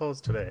Monday? What the hell is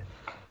today?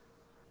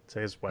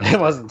 Today's Wednesday. It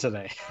wasn't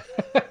today.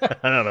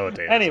 I don't know what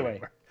day it is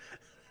Anyway,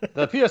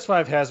 the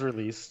PS5 has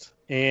released,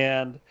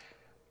 and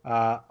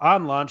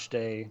on launch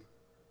day,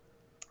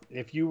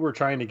 if you were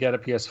trying to get a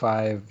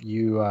PS5,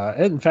 you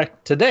in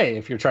fact, today,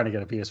 if you're trying to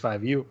get a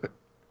PS5, you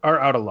are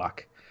out of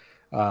luck.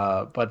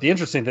 But the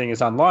interesting thing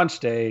is on launch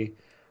day,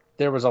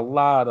 there was a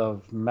lot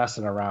of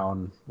messing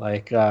around.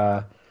 Like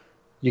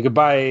you could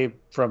buy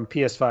from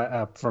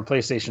PS5 from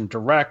PlayStation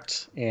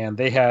Direct, and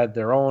they had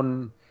their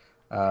own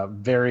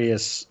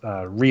various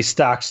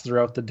restocks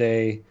throughout the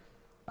day.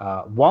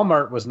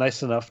 Walmart was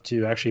nice enough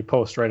to actually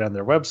post right on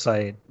their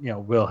website,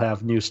 we'll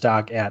have new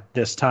stock at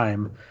this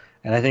time.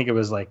 And I think it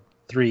was like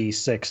 3,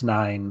 6,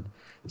 9,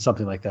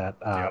 something like that,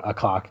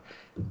 o'clock.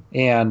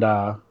 And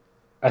I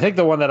think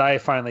the one that I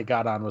finally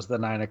got on was the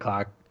 9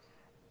 o'clock.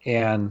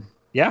 And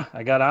yeah,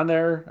 I got on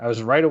there. I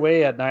was right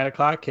away at 9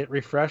 o'clock, hit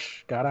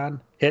refresh, got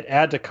on, hit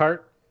add to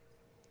cart,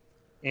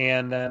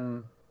 and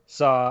then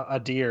saw a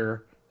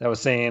deer that was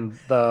saying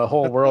the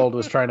whole world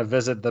was trying to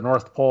visit the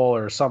North Pole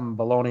or some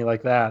baloney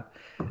like that.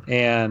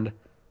 And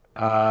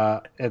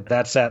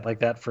that sat like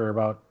that for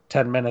about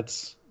 10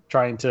 minutes,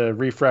 trying to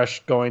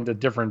refresh, going to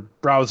different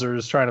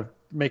browsers, trying to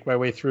make my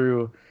way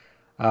through.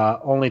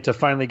 only to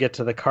finally get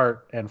to the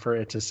cart and for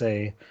it to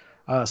say,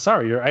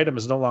 sorry, your item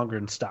is no longer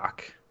in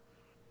stock.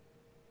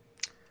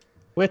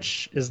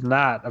 Which is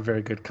not a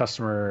very good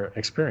customer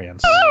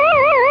experience.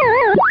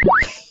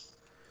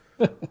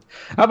 How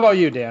about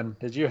you, Dan?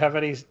 Did you have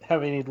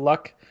any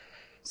luck?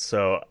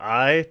 So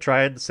I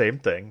tried the same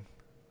thing.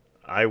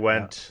 I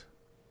went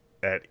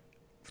to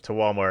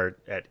Walmart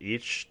at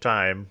each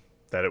time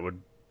that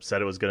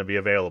said it was going to be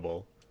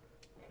available,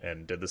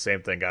 and did the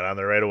same thing. Got on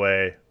there right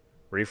away,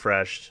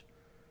 refreshed,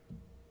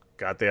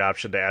 got the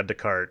option to add to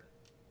cart,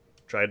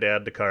 tried to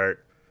add to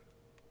cart,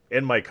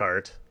 in my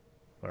cart.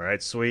 All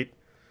right, sweet.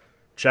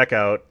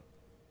 Checkout,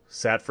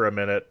 sat for a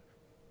minute.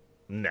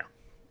 No,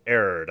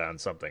 errored on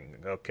something.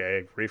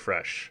 Okay,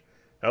 refresh.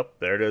 Oh,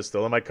 there it is,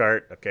 still in my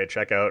cart. Okay,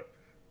 checkout.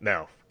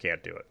 No,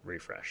 can't do it.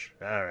 Refresh.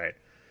 All right.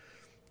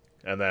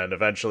 And then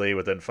eventually,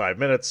 within 5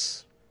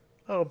 minutes,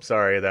 oh, I'm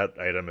sorry, that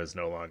item is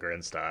no longer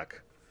in stock.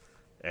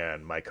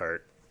 And my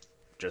cart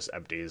just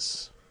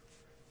empties.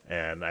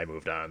 And I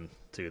moved on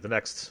to the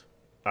next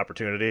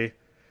opportunity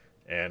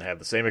and had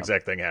the same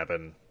exact thing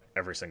happen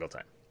every single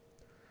time.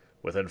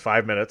 Within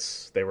 5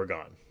 minutes, they were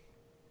gone.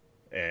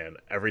 And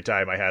every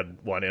time I had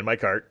one in my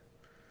cart.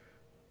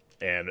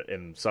 And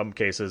in some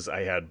cases,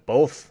 I had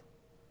both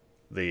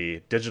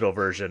the digital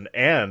version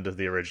and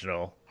the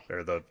original,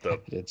 or the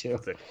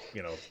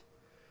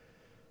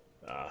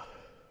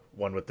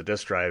one with the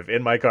disk drive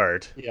in my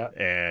cart,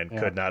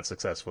 could not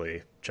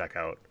successfully check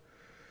out.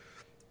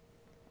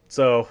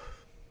 So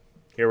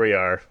here we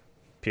are,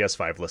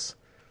 PS5-less.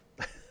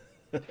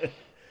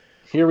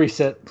 Here we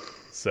sit.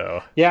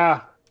 So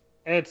yeah,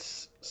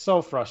 it's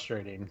so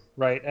frustrating,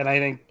 right? And I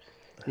think,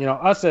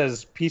 us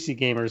as PC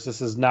gamers, this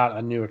is not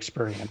a new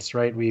experience,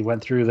 right? We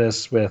went through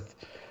this with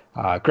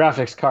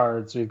graphics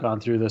cards. We've gone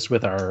through this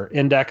with our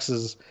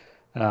indices,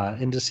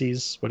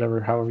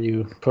 however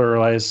you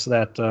pluralize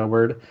that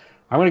word.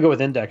 I'm going to go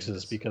with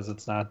indexes because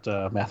it's not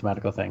a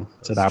mathematical thing.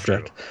 It's an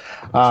object.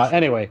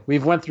 Anyway,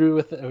 we've gone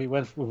through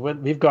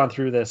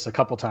this a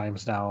couple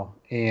times now,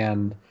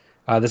 and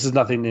this is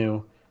nothing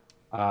new.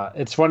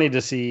 It's funny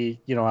to see,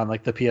 on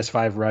like the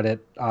PS5 Reddit,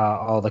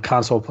 all the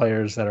console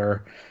players that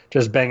are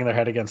just banging their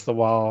head against the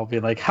wall,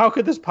 being like, "How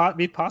could this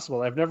be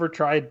possible? I've never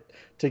tried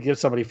to give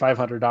somebody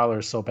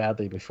 $500 so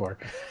badly before."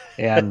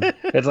 And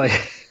it's like,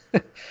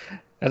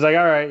 all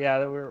right,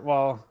 yeah,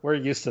 we're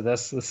used to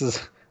this.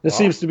 This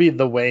seems to be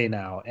the way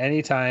now.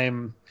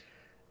 Anytime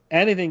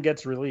anything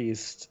gets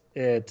released,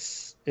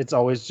 it's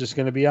always just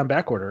going to be on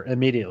back order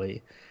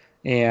immediately.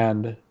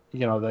 And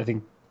I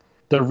think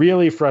the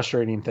really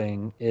frustrating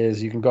thing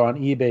is you can go on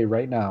eBay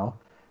right now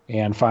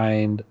and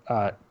find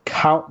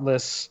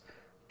countless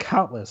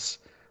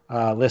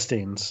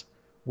listings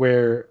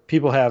where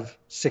people have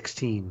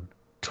 16,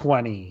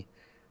 20,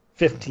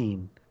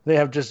 15. They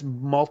have just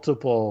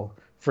multiple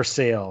for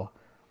sale.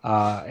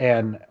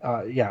 They're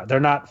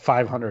not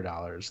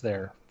 $500.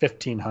 They're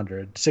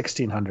 $1,500,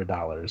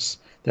 $1,600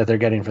 that they're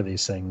getting for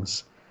these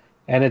things.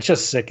 And it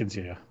just sickens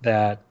you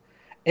that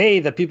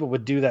people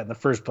would do that in the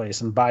first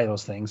place and buy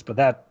those things, but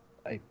that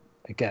I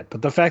get.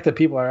 But the fact that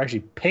people are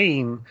actually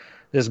paying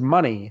this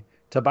money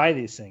to buy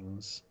these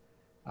things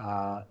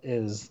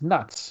is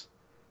nuts.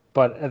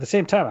 But at the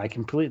same time, I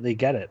completely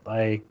get it.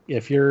 Like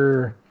if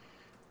you're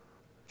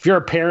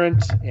a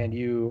parent and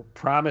you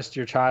promised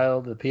your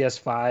child the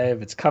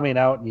PS5, it's coming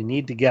out and you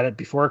need to get it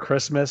before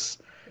Christmas,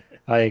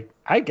 like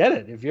I get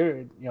it. If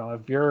you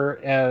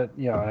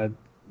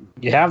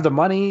have the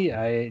money,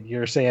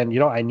 you're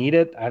saying, I need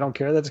it. I don't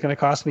care that it's going to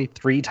cost me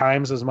 3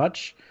 times as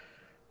much.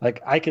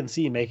 Like I can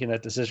see making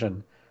that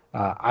decision.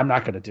 I'm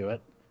not going to do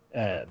it.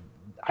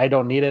 I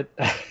don't need it.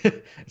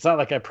 It's not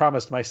like I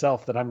promised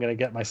myself that I'm going to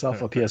get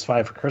myself a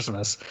PS5 for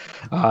Christmas,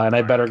 and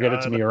I better get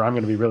it to me or I'm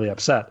going to be really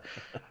upset.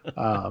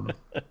 But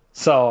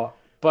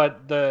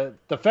the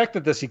fact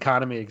that this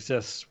economy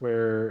exists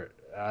where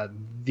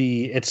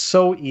it's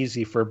so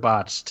easy for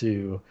bots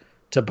to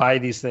buy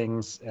these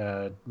things,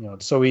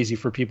 it's so easy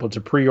for people to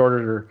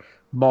pre-order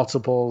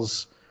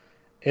multiples.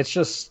 It's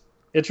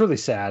really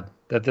sad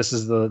that this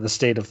is the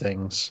state of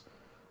things.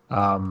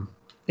 And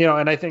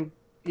I think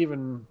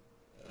even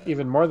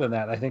more than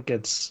that, I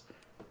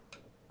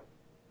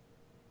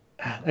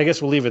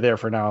guess we'll leave it there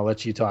for now. I'll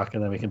let you talk,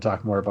 and then we can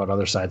talk more about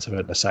other sides of it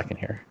in a second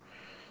here.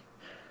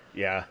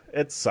 Yeah,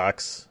 it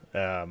sucks,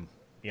 that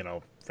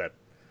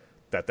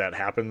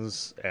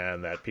happens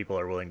and that people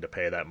are willing to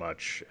pay that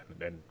much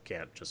and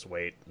can't just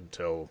wait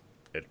until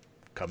it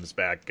comes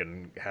back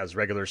and has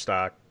regular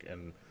stock.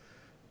 And,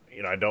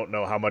 I don't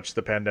know how much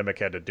the pandemic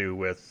had to do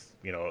with,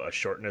 a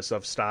shortness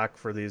of stock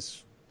for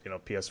these,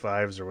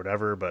 PS5s or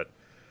whatever, but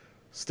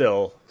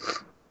still,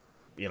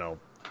 the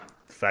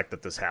fact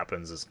that this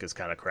happens is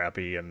kind of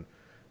crappy. And,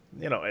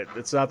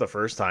 it's not the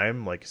first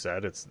time, like you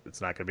said, it's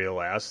not going to be the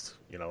last.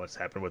 It's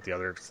happened with the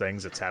other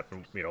things. It's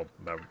happened,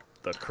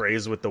 the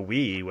craze with the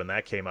Wii when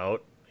that came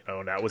out,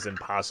 that was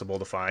impossible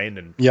to find.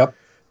 And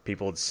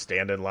people would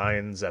stand in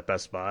lines at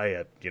Best Buy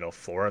at,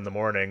 4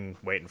 a.m.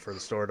 waiting for the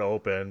store to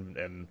open.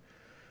 And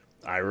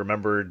I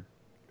remembered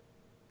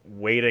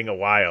waiting a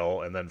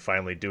while and then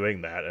finally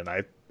doing that. And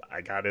I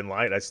got in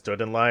line. I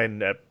stood in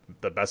line at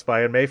the Best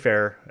Buy in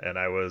Mayfair, and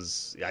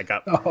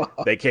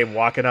they came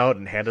walking out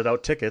and handed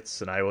out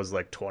tickets, and I was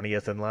like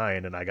 20th in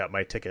line, and I got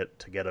my ticket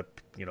to get a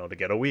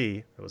Wii.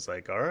 It was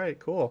like, all right,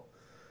 cool.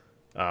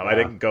 I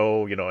didn't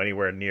go,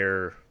 anywhere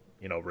near,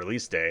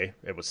 release day.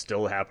 It was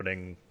still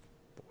happening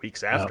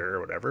weeks after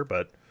or whatever,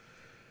 but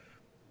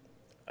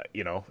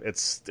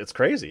it's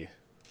crazy,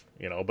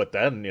 but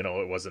then,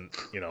 it wasn't,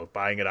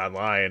 buying it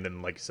online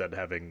and like you said,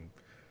 having,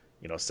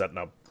 setting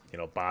up,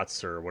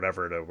 bots or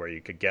whatever to where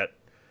you could get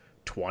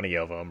 20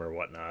 of them or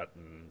whatnot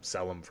and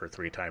sell them for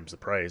 3 times the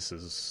price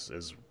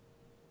is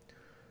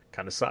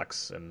kind of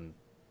sucks. And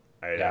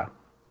it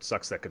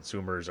sucks that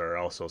consumers are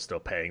also still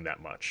paying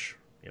that much,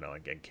 and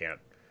can't,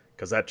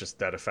 because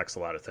that affects a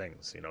lot of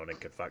things, and it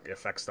could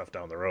affect stuff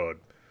down the road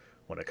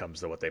when it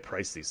comes to what they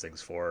price these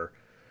things for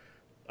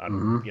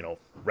on,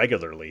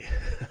 regularly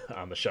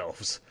on the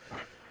shelves.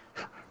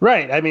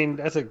 Right. I mean,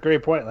 that's a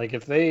great point. Like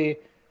if they,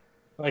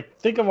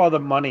 think of all the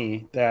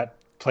money that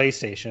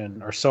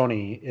PlayStation or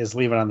Sony is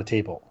leaving on the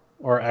table,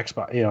 or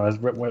Xbox, as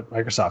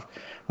Microsoft.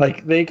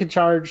 Like they could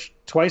charge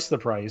twice the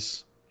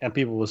price, and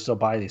people will still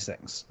buy these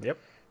things. Yep.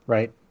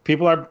 Right.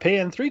 People are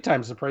paying 3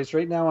 times the price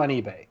right now on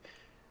eBay.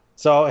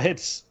 So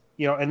it's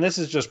and this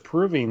is just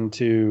proving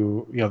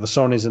to the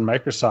Sonys and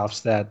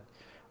Microsofts that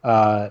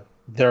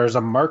there's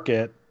a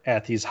market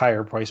at these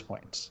higher price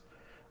points.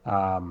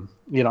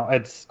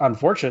 It's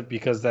unfortunate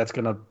because that's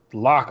going to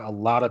lock a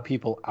lot of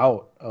people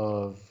out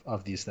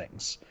of these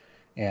things,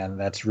 and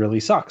that's really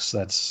sucks.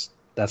 That's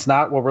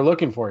not what we're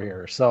looking for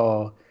here.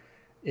 So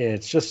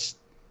it's just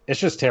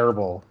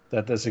terrible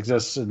that this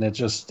exists, and it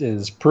just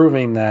is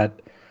proving that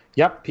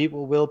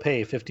people will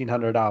pay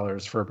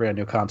 $1,500 for a brand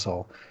new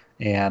console,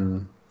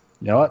 and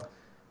you know what?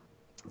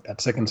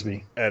 That sickens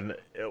me. And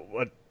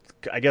what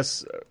I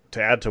guess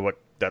to add to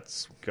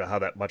how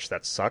that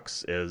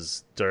sucks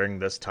is during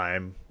this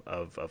time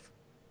of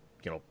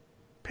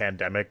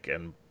pandemic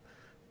and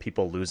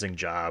people losing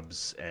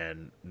jobs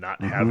and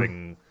not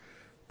having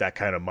that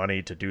kind of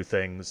money to do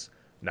things,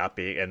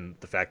 and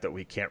the fact that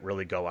we can't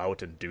really go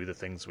out and do the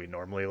things we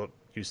normally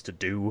used to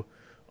do.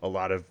 A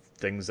lot of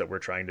things that we're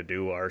trying to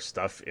do are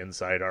stuff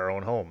inside our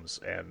own homes,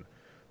 and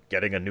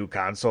getting a new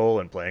console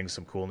and playing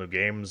some cool new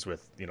games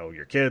with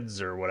your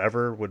kids or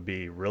whatever would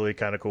be really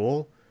kind of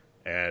cool.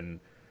 And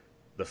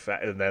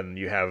and then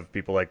you have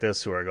people like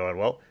this who are going,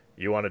 well,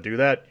 you want to do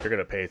that? You're going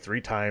to pay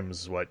 3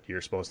 times what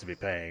you're supposed to be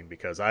paying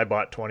because I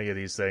bought 20 of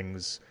these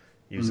things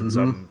using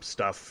some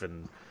stuff,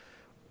 and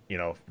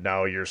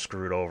now you're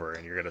screwed over,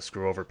 and you're going to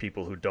screw over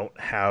people who don't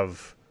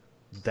have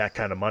that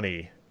kind of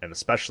money, and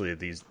especially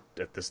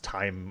at this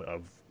time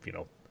of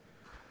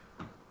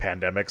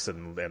pandemics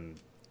and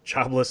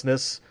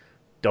joblessness,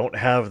 don't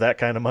have that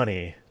kind of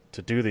money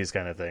to do these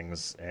kind of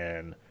things,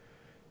 and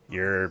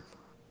you're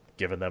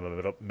giving them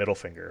a middle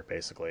finger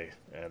basically,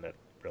 and it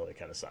really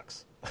kind of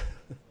sucks.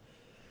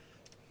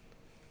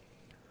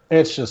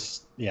 It's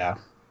just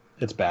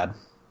it's bad.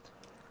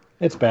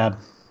 It's bad.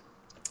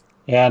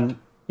 And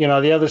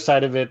the other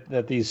side of it,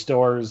 that these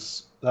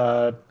stores,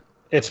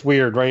 it's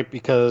weird, right?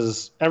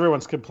 Because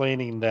everyone's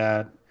complaining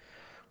that,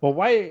 well,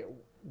 why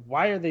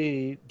are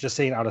they just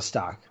saying out of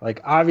stock?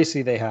 Like,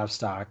 obviously they have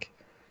stock.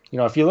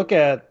 If you look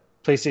at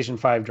PlayStation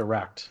 5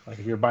 Direct, like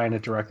if you're buying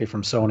it directly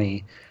from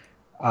Sony,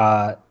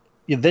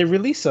 they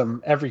release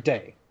them every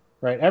day,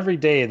 right? Every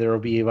day there will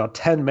be about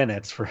 10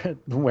 minutes for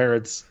where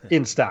it's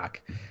in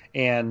stock.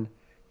 And,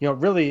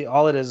 really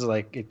all it is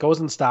like it goes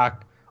in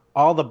stock.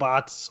 All the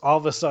bots all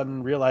of a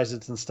sudden realize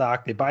it's in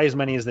stock. They buy as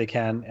many as they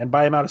can and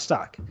buy them out of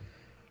stock,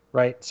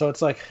 right? So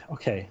it's like,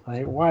 okay,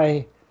 like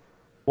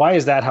why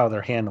is that how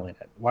they're handling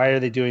it? Why are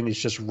they doing these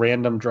just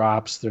random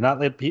drops? They're not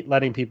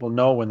letting people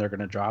know when they're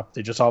going to drop.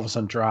 They just all of a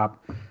sudden drop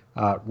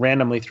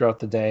randomly throughout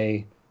the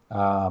day.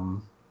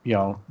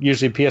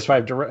 Usually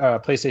PS5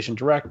 PlayStation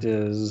Direct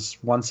is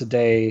once a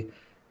day.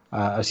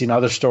 I've seen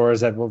other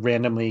stores that will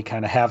randomly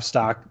kind of have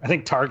stock. I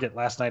think Target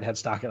last night had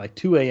stock at like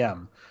 2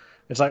 a.m.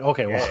 It's like,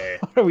 okay, well,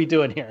 what are we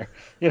doing here?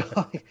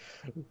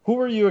 Who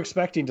are you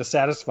expecting to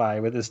satisfy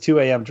with this 2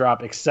 a.m.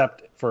 drop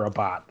except for a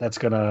bot that's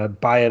going to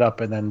buy it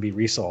up and then be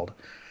resold?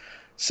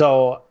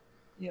 So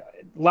a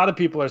lot of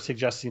people are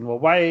suggesting, well,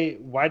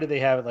 why do they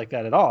have it like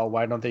that at all?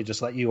 Why don't they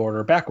just let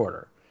you back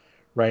order,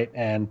 right?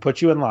 And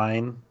put you in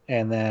line,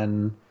 and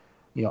then,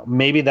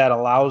 maybe that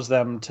allows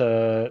them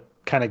to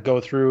kind of go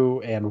through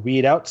and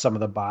weed out some of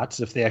the bots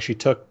if they actually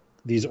took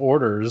these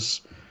orders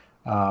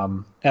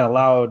and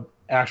allowed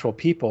actual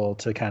people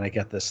to kind of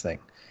get this thing.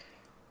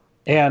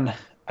 And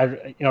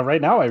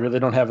right now I really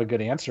don't have a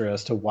good answer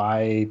as to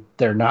why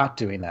they're not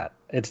doing that.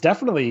 It's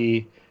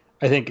definitely,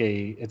 I think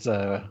it's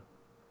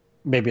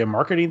maybe a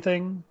marketing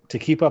thing to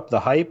keep up the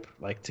hype,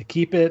 like to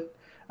keep it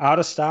out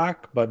of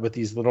stock, but with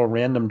these little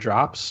random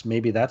drops,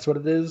 maybe that's what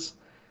it is.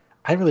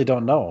 I really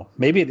don't know.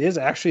 Maybe it is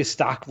actually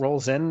stock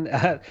rolls in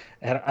at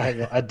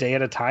a day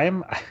at a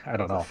time. I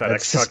don't know. The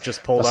FedEx truck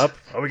just pulled up.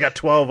 Oh, we got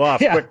 12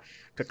 off. Yeah.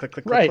 Quick,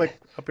 click, right.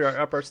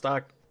 up our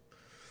stock.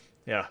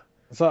 Yeah.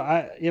 So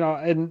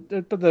and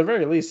at the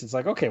very least, it's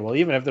like, okay, well,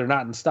 even if they're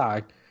not in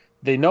stock,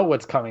 they know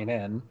what's coming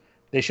in.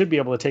 They should be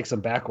able to take some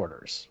back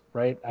orders,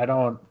 right?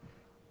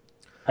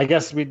 I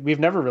guess we've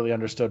never really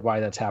understood why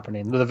that's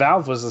happening. The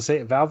Valve was the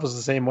same. Valve was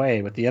the same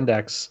way with the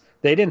Index.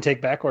 They didn't take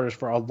back orders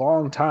for a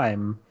long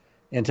time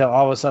until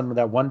all of a sudden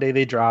that one day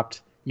they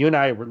dropped. You and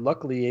I were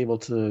luckily able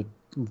to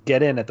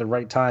get in at the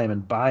right time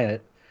and buy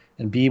it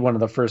and be one of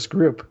the first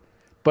group.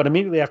 But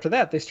immediately after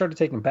that, they started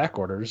taking back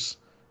orders.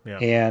 Yeah.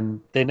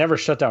 And they never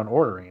shut down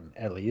ordering,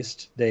 at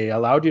least. They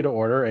allowed you to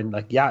order, and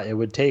it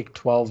would take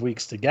 12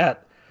 weeks to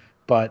get,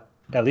 but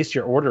at least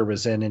your order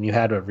was in and you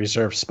had a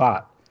reserved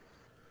spot.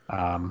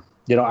 I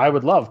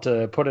would love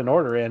to put an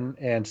order in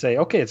and say,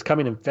 okay, it's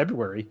coming in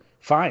February.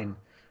 Fine.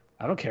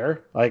 I don't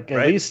care.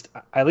 At least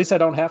I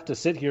don't have to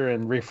sit here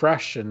and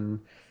refresh and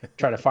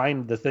try to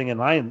find the thing in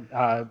line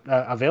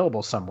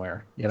available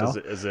somewhere.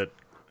 Is it?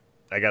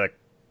 I got a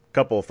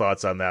couple of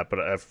thoughts on that, but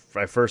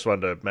I first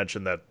wanted to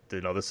mention that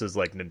this is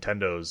like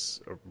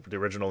the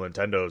original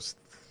Nintendo's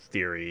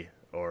theory,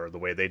 or the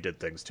way they did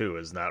things too,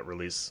 is not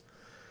release.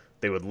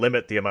 They would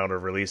limit the amount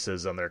of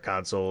releases on their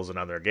consoles and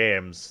on their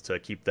games to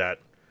keep that,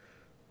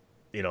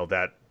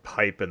 that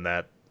hype and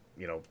that,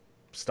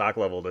 stock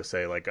level to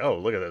say like, oh,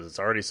 look at this, it's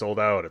already sold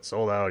out,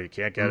 you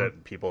can't get it,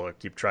 and people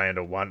keep trying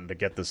to want to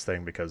get this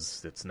thing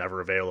because it's never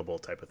available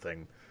type of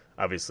thing.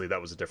 Obviously that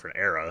was a different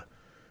era,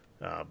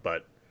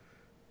 but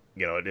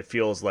it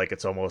feels like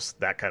it's almost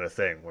that kind of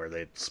thing where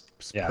they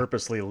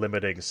purposely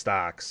limiting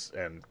stocks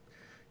and,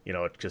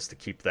 just to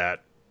keep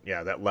that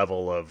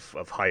level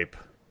of hype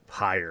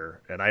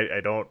higher. And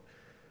I'm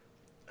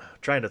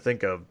trying to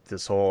think of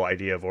this whole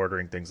idea of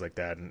ordering things like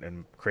that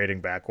and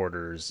creating back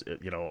orders.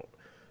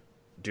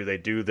 Do they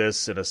do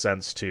this in a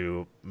sense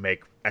to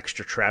make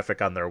extra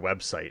traffic on their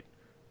website,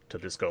 to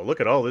just go, look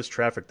at all this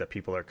traffic that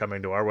people are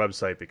coming to our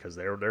website because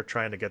they're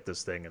trying to get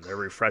this thing and they're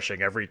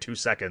refreshing every 2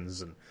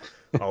 seconds and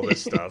all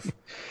this stuff,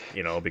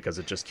 because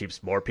it just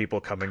keeps more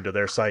people coming to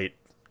their site,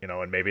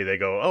 and maybe they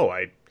go, oh,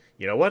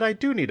 I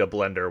do need a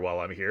blender while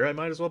I'm here. I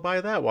might as well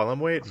buy that while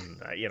I'm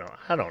waiting.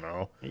 I don't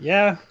know.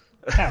 Yeah,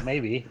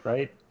 maybe,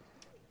 right?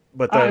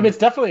 But then, it's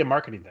definitely a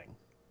marketing thing.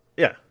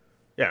 Yeah.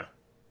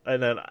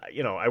 And then,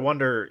 I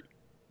wonder,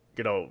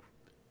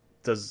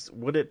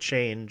 would it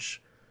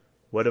change?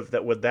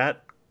 Would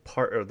that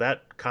part or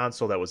that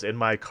console that was in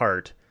my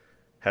cart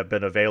have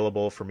been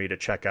available for me to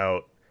check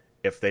out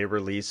if they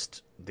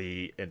released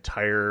the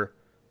entire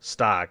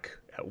stock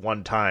at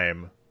one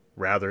time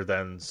rather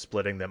than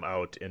splitting them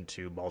out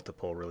into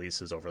multiple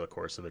releases over the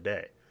course of a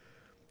day?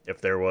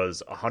 If there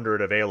was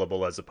 100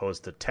 available as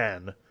opposed to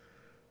 10,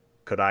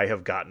 could I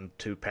have gotten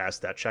to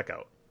past that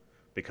checkout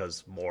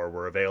because more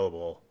were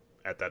available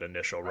at that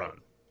initial run?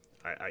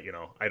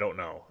 I don't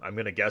know. I'm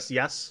going to guess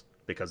yes,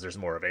 because there's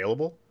more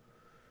available.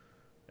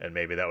 And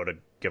maybe that would have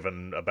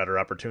given a better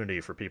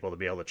opportunity for people to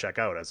be able to check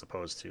out as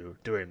opposed to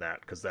doing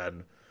that. Because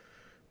then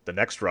the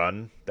next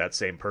run, that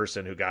same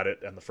person who got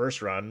it in the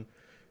first run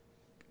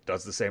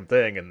does the same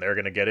thing, and they're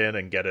going to get in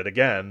and get it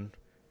again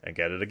and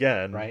get it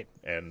again. Right.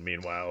 And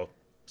meanwhile,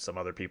 some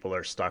other people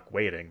are stuck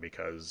waiting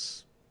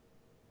because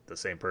the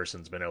same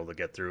person's been able to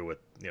get through with,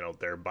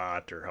 their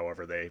bot or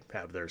however they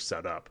have theirs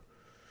set up.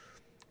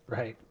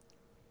 Right.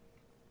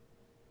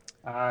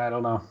 I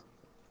don't know.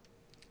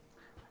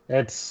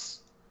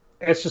 It's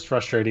just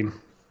frustrating,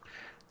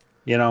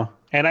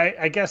 and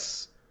I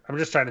guess I'm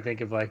just trying to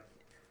think of I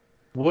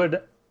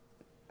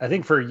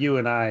think for you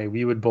and I,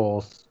 we would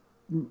both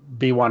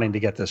be wanting to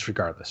get this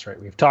regardless,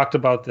 right? We've talked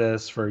about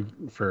this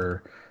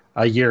for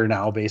a year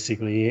now,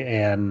 basically,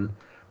 and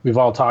we've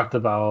all talked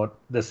about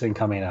this thing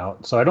coming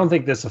out. So I don't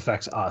think this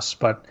affects us,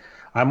 but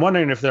I'm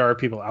wondering if there are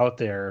people out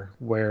there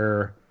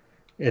where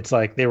it's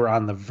like they were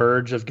on the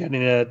verge of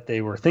getting it,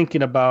 they were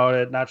thinking about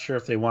it, not sure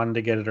if they wanted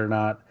to get it or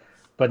not.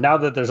 But now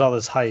that there's all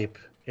this hype,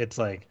 it's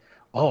like,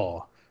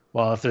 oh,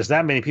 well, if there's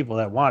that many people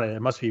that want it,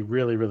 it must be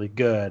really, really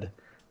good.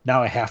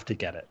 Now I have to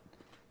get it.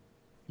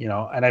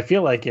 And I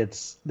feel like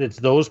it's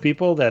those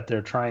people that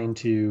they're trying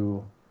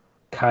to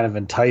kind of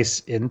entice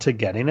into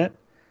getting it.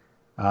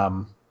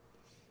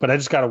 But I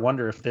just got to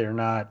wonder if they're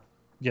not,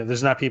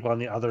 there's not people on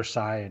the other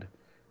side,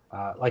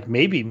 like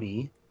maybe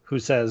me, who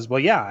says, well,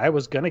 yeah, I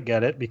was going to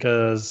get it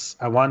because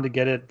I wanted to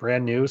get it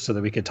brand new so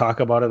that we could talk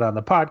about it on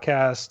the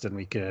podcast and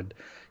we could,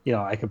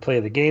 I could play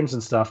the games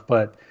and stuff.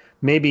 But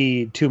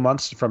maybe 2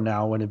 months from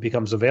now when it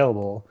becomes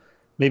available,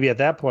 maybe at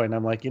that point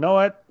I'm like, you know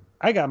what?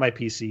 I got my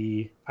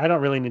PC. I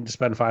don't really need to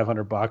spend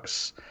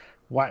 $500.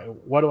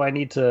 What do I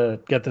need to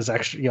get this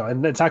extra,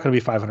 and it's not going to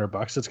be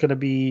 $500. It's going to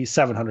be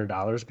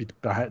 $700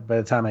 by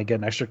the time I get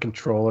an extra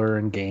controller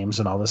and games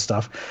and all this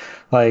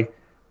stuff. Like,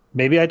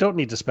 maybe I don't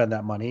need to spend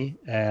that money.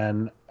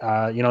 And,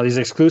 these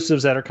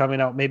exclusives that are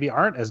coming out maybe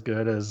aren't as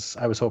good as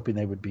I was hoping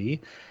they would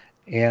be.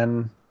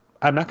 And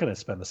I'm not going to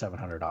spend the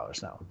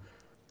 $700 now.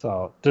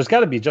 So there's got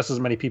to be just as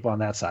many people on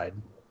that side.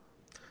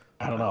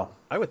 I don't know.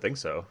 I would think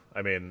so.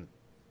 I mean,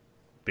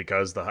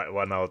 because now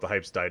that the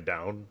hype's died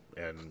down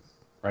and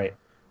right.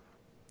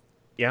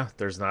 Yeah,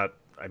 there's not,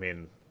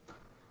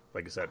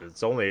 like I said,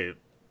 it's only,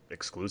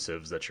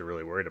 exclusives that you're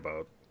really worried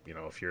about.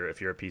 If you're a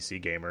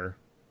PC gamer,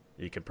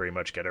 you can pretty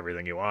much get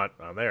everything you want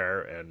on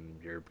there, and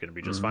you're going to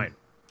be just fine.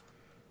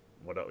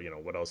 What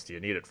else do you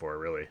need it for,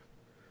 really?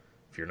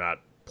 If you're not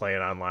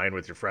playing online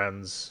with your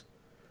friends,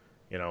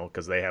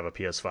 because they have a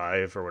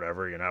PS5 or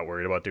whatever, you're not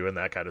worried about doing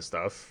that kind of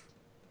stuff.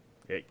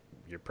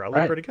 You're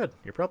probably pretty good.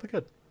 You're probably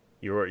good.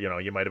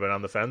 You might have been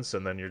on the fence,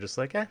 and then you're just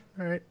like, all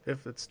right.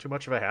 If it's too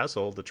much of a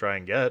hassle to try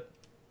and get,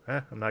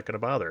 I'm not going to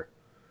bother.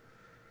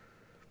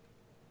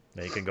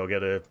 Now you can go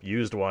get a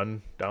used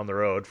one down the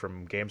road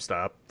from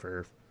GameStop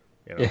for,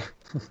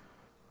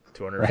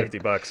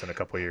 $250 in a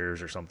couple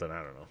years or something.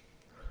 I don't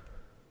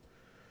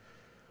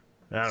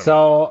know.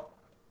 So,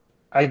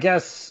 I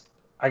guess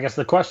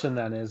the question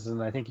then is,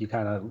 and I think you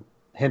kind of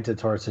hinted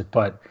towards it,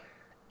 but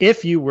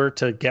if you were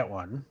to get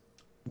one,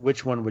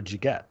 which one would you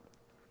get?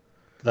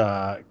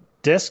 The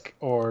disc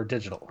or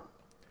digital?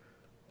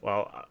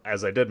 Well,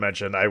 as I did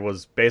mention, I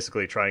was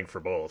basically trying for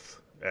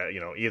both.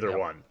 Either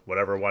one,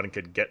 whatever one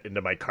could get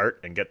into my cart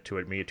and get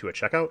me to a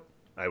checkout,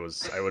 I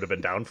would have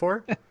been down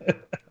for.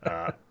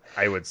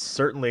 I would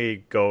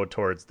certainly go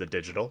towards the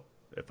digital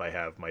if I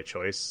have my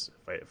choice.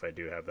 If I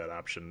do have that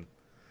option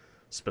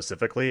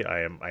specifically,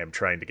 I am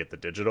trying to get the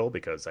digital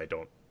because I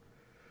don't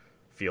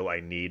feel I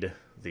need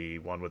the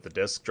one with the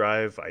disc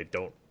drive. I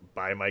don't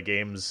buy my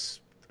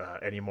games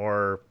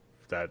anymore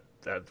that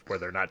where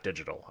they're not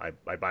digital.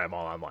 I buy them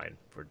all online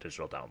for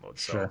digital downloads.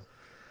 So sure.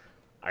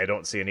 I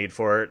don't see a need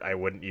for it. I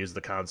wouldn't use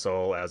the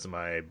console as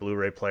my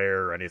Blu-ray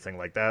player or anything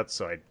like that.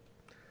 So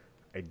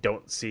I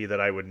don't see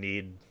that I would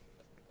need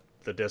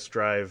the disc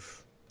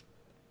drive.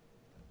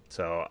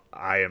 So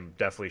I am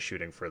definitely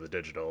shooting for the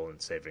digital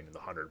and saving the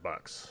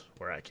 $100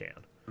 where I can.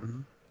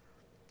 Mm-hmm.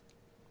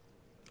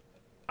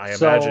 I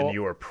imagine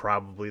you are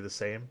probably the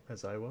same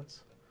as I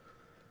was.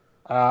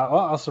 Well,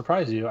 I'll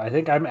surprise you. I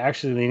think I'm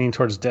actually leaning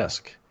towards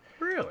disc.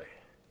 Really?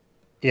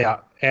 Yeah,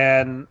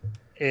 and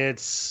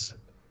it's...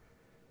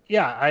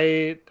 Yeah,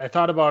 I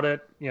thought about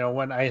it,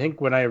 when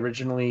I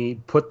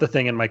originally put the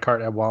thing in my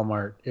cart at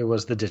Walmart, it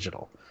was the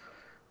digital.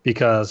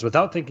 Because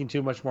without thinking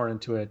too much more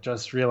into it,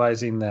 just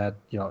realizing that,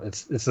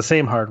 it's the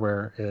same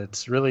hardware,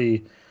 it's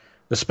really,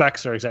 the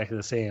specs are exactly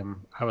the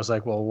same. I was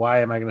like, well,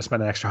 why am I going to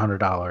spend an extra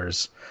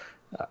 $100?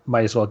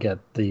 Might as well get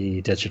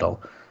the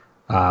digital.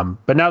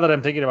 But now that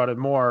I'm thinking about it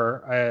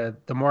more,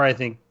 the more I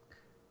think,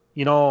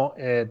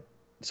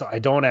 so I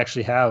don't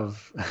actually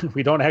have,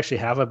 we don't actually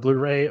have a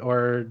Blu-ray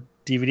or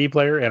DVD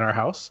player in our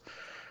house.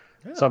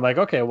 Yeah. So I'm like,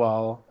 okay,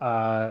 well,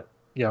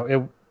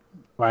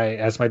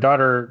 as my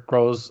daughter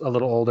grows a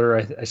little older,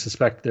 I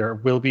suspect there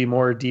will be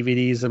more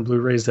DVDs and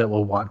Blu-rays that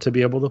will want to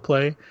be able to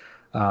play.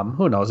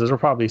 Who knows? Those will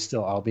probably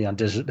still all be on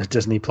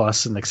Disney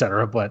Plus and et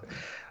cetera. But,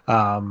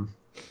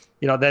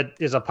 that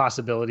is a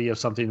possibility of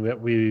something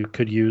that we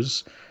could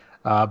use.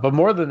 But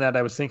more than that,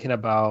 I was thinking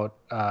about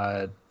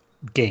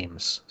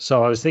games.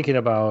 So I was thinking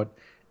about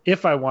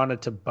if I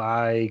wanted to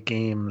buy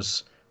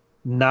games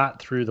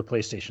not through the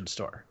PlayStation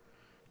Store.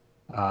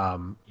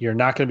 You're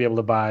not going to be able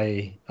to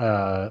buy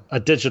a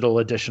digital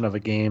edition of a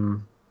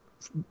game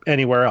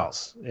anywhere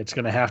else. It's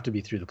going to have to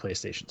be through the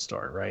PlayStation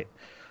Store, right?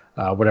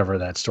 Whatever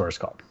that store is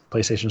called.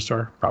 PlayStation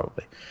Store?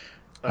 Probably.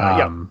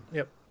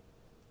 Yep.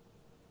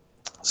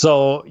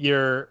 So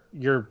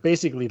you're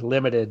basically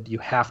limited. You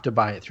have to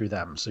buy it through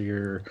them.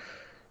 So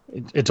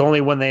it's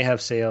only when they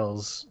have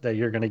sales that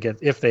you're going to get,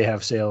 if they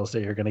have sales,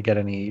 that you're going to get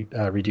any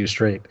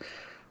reduced rate.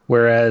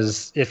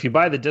 Whereas if you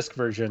buy the disc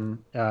version,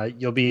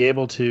 you'll be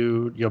able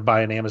to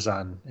buy on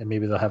Amazon and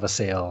maybe they'll have a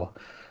sale,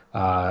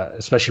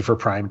 especially for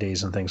Prime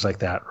days and things like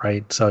that,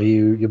 right? So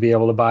you'll be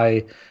able to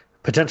buy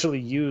potentially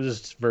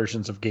used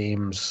versions of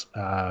games,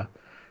 on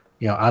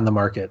the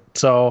market.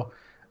 So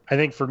I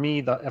think for me,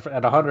 at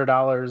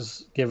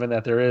 $100, given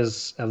that there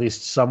is at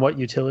least somewhat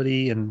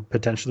utility and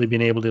potentially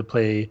being able to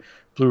play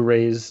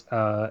Blu-rays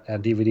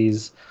and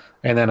DVDs,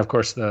 and then of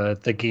course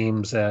the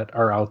games that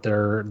are out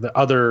there, the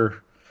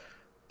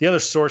other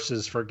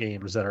sources for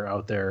games that are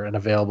out there and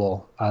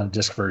available on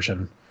disc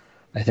version,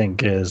 I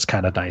think is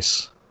kind of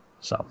nice.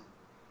 So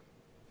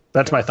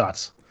that's my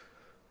thoughts.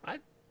 I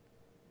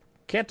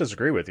can't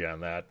disagree with you on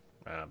that.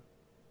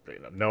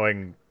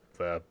 Knowing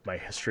my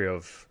history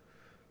of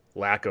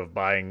lack of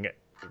buying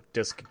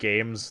disc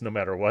games, no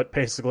matter what,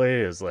 basically,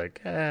 is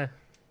like,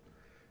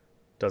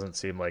 doesn't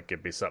seem like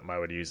it'd be something I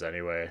would use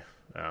anyway.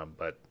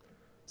 But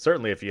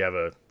certainly if you have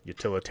a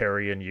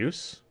utilitarian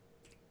use,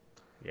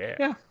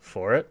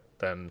 for it,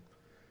 then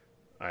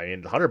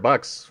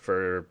 $100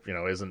 for,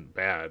 isn't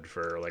bad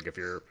for, like, if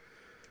you're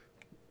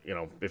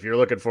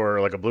looking for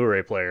like a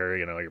Blu-ray player,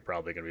 you're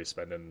probably going to be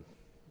spending,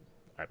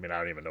 I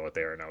don't even know what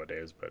they are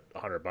nowadays, but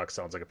 $100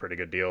 sounds like a pretty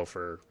good deal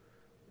for,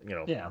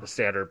 the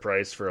standard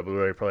price for a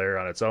Blu-ray player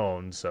on its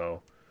own.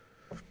 So,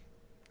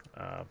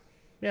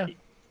 yeah.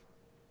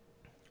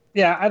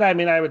 Yeah.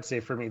 And I would say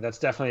for me, that's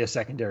definitely a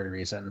secondary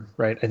reason,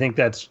 right? I think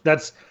that's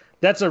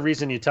a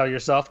reason you tell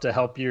yourself to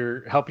help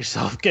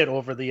yourself get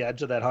over the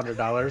edge of that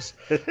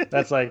 $100.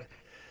 That's like,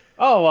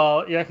 oh,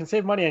 well, yeah, I can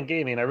save money on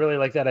gaming. I really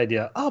like that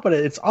idea. Oh, but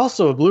it's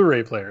also a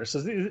Blu-ray player.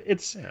 So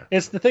it's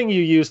the thing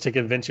you use to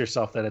convince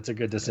yourself that it's a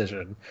good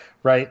decision,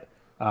 right?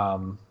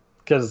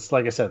 Because,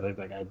 like I said,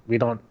 we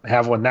don't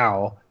have one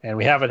now, and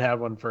we haven't had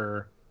one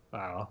for,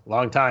 I don't know, a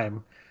long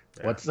time.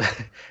 Yeah.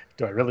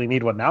 Do I really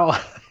need one now?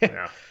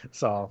 Yeah.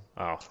 So.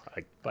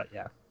 But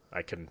yeah,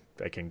 I can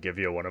give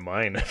you one of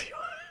mine if you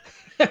want.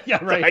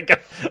 Yeah, right.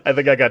 I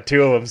think I got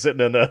 2 of them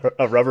sitting in a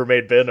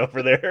Rubbermaid bin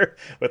over there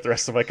with the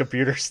rest of my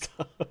computer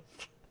stuff.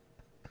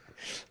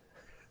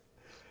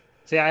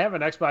 See, I have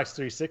an Xbox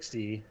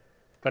 360,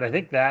 but I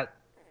think that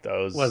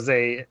was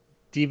a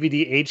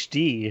DVD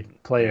HD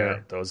player. Yeah,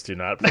 those do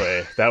not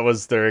play. That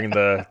was during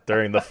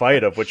the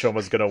fight of which one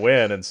was going to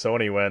win, and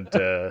Sony went,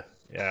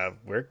 yeah,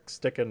 we're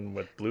sticking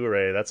with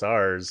Blu-ray. That's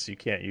ours. You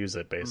can't use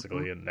it,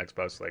 basically. Mm-hmm. And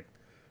Xbox was like,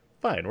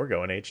 fine, we're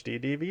going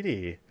HD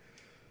DVD.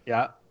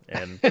 Yeah.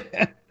 And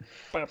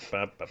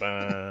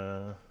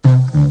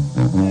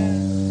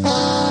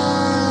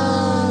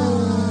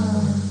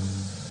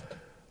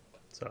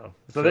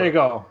So there you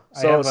go.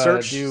 So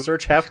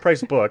search Half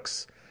Price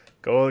Books.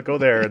 Go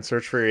there and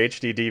search for your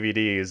HD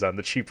DVDs on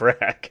the cheap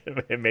rack,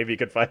 and maybe you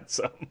can find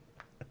some.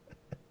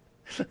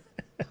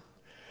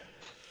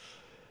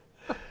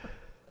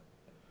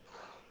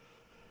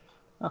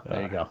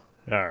 There you go.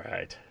 All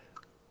right.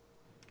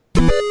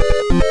 It's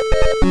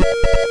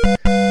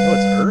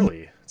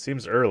early. It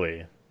seems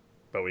early,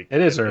 but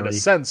it is early. In a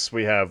sense,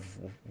 we have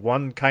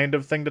one kind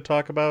of thing to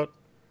talk about,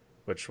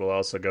 which will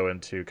also go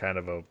into kind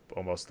of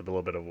almost a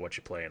little bit of what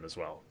you're playing as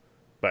well.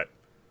 But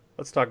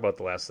let's talk about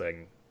the last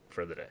thing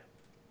for the day.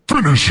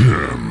 Finish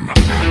him!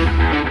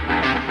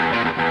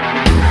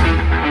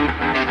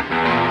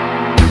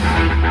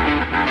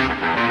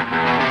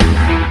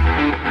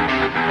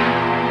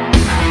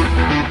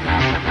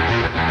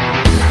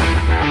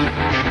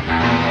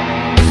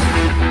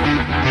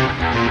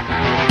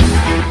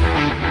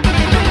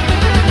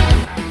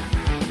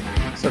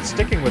 So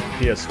sticking with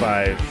the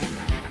PS5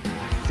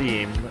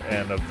 theme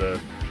and of the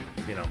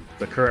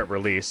current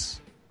release,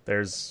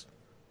 there's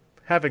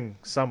having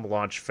some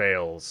launch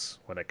fails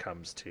when it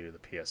comes to the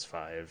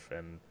PS5,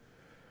 and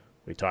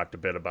we talked a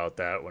bit about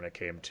that when it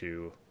came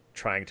to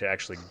trying to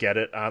actually get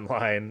it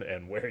online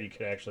and where you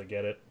can actually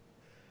get it.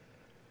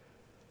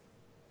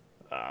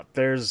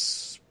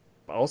 There's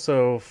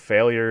also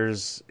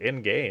failures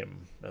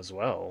in-game as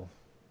well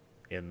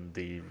in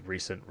the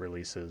recent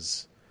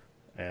releases.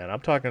 And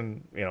I'm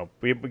talking,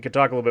 we could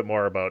talk a little bit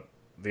more about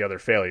the other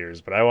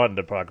failures, but I wanted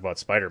to talk about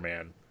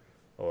Spider-Man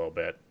a little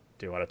bit.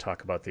 Do you want to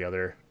talk about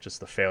just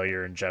the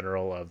failure in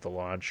general of the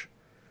launch?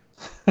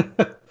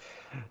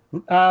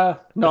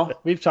 No,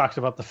 we've talked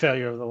about the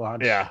failure of the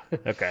launch. Yeah.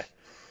 Okay.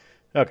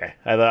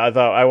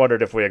 I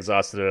wondered if we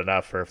exhausted it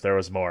enough or if there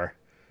was more.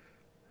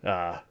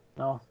 No,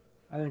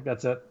 I think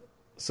that's it.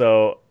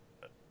 So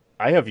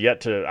I have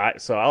yet to.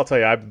 So I'll tell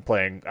you, I've been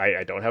playing.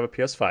 I don't have a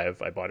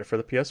PS5. I bought it for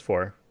the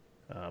PS4.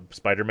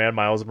 Spider-Man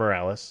Miles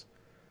Morales,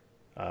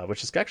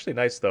 which is actually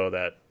nice though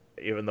that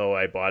even though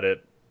I bought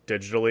it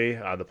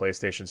digitally on the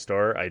PlayStation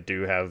Store, I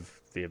do have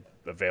the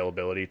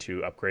availability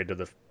to upgrade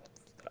to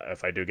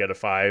if I do get a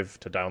 5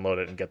 to download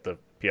it and get the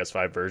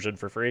PS5 version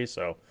for free.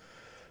 So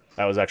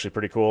that was actually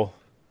pretty cool.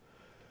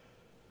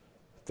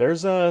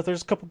 There's a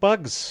couple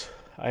bugs.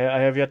 I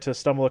have yet to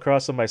stumble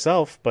across them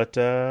myself, but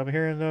I'm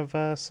hearing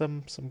of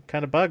some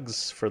kind of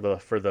bugs for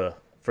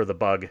the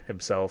bug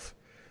himself.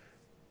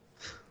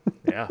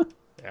 Yeah.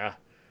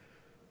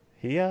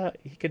 He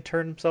can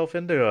turn himself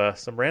into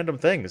some random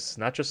things,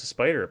 not just a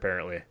spider,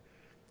 apparently.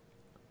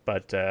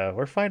 But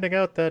we're finding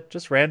out that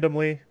just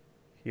randomly,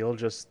 he'll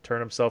just turn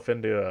himself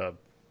into a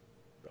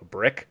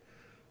brick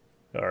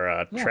or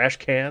a trash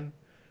can,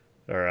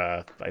 or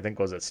I think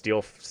was it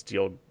steel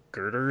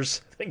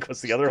girders? I think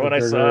was the other one I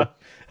saw.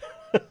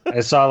 I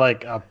saw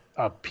like a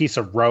piece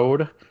of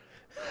road.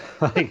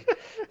 Like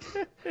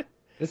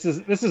this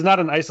is not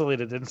an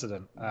isolated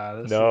incident.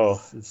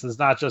 This is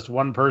not just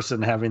one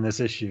person having this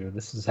issue.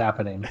 This is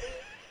happening.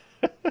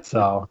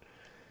 So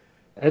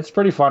it's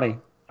pretty funny.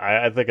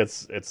 I think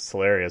it's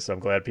hilarious. I'm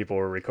glad people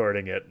were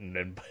recording it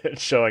and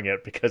showing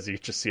it, because you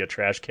just see a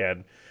trash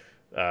can,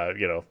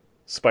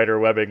 spider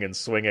webbing and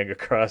swinging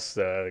across.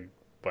 Is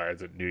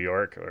it New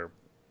York or?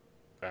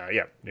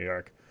 New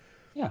York.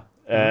 Yeah.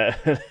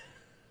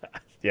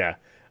 Yeah,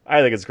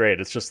 I think it's great.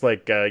 It's just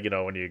like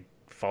when you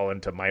fall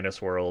into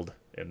Minus World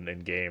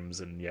in games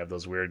and you have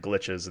those weird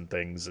glitches and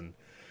things, and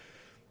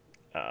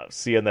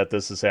seeing that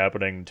this is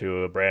happening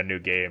to a brand new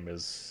game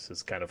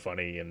is kind of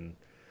funny, and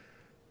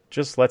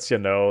just lets you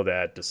know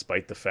that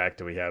despite the fact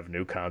that we have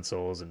new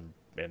consoles and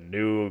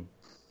new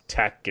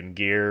tech and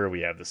gear,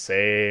 we have the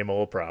same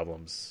old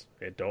problems.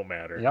 It don't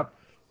matter. Yep,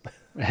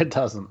 it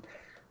doesn't.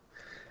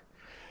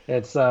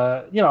 It's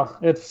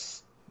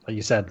it's like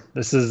you said.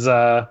 This is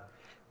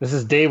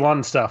day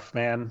one stuff,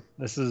 man.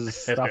 This is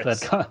stuff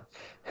that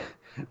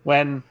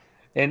when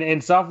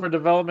in software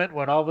development,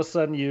 when all of a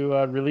sudden you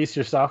release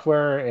your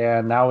software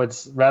and now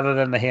it's, rather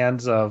than the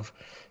hands of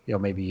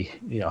maybe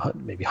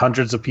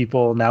hundreds of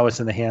people, now it's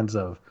in the hands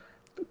of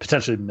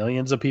potentially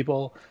millions of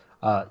people.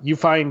 you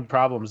find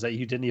problems that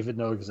you didn't even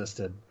know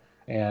existed,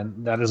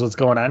 and that is what's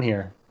going on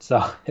here.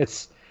 So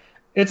it's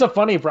a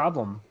funny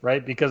problem,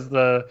 right? Because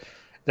the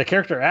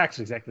character acts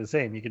exactly the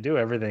same. You can do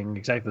everything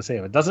exactly the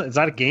same. It's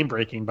not a game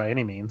breaking by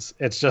any means.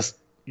 It's just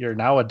you're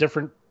now a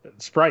different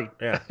sprite.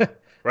 Yeah, right.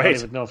 I don't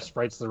even know if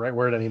sprite's the right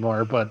word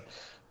anymore, but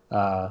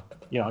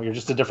you're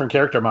just a different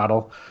character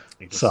model.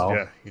 You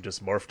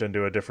just morphed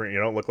into a different. You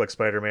don't look like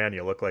Spider-Man.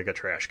 You look like a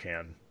trash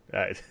can.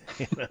 That's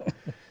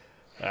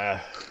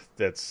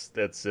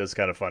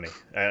kind of funny,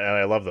 and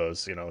I love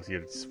those.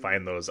 You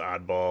find those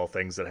oddball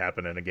things that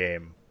happen in a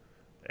game,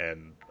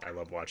 and I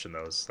love watching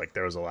those. Like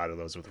there was a lot of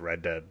those with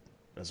Red Dead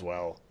as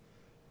well,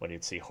 when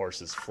you'd see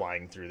horses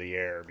flying through the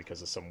air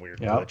because of some weird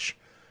glitch.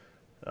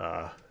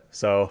 It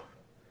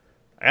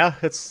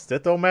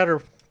don't matter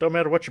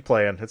what you're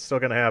playing, it's still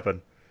gonna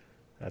happen.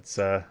 That's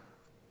the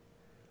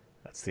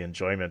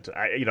enjoyment.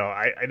 I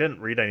didn't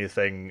read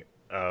anything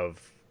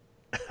of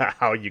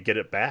how you get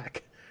it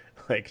back,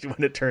 like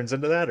when it turns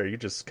into that, or you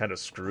just kind of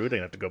screwed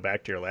and have to go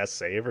back to your last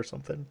save or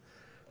something.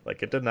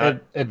 Like it did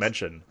not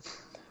mention.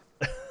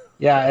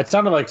 Yeah, it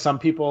sounded like some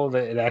people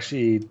that it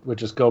actually would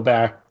just go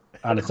back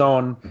on its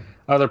own.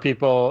 Other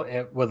people,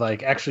 it would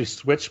like actually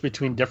switch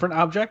between different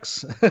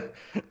objects.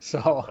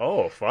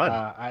 So, fun.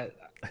 I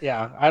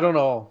don't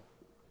know.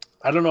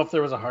 I don't know if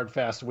there was a hard,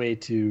 fast way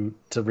to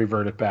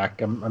revert it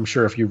back. I'm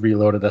sure if you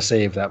reloaded a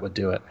save, that would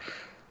do it.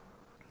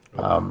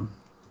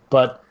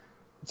 But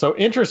so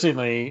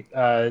interestingly,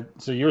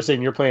 so you were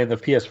saying you're playing the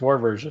PS4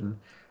 version.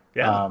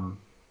 Yeah.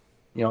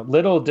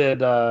 Little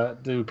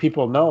do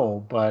people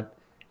know, but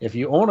if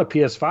you own a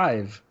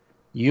PS5,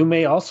 you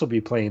may also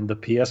be playing the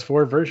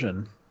PS4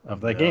 version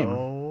of that game.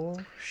 Oh,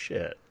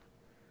 shit.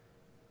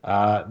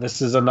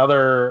 This is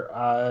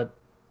another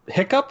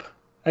hiccup,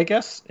 I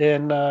guess,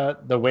 in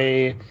the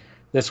way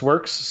this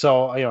works.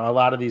 So, a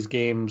lot of these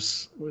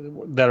games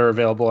that are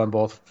available on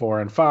both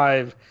 4 and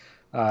 5,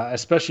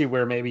 especially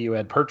where maybe you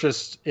had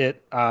purchased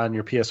it on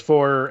your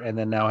PS4 and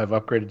then now have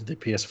upgraded to the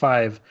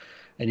PS5,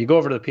 and you go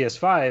over to the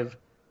PS5,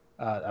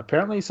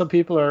 apparently some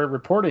people are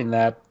reporting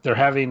that they're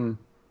having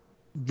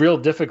real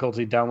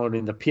difficulty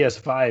downloading the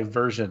PS5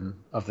 version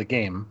of the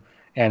game,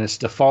 and it's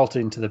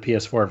defaulting to the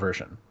PS4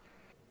 version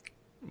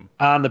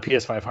on the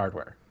PS5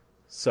 hardware.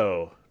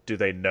 So, do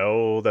they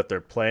know that they're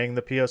playing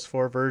the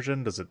PS4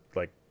 version? Does it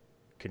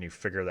can you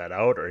figure that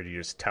out, or do you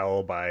just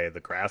tell by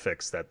the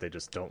graphics that they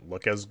just don't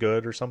look as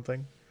good or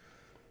something?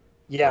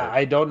 Yeah,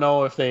 I don't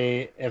know if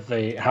they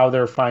how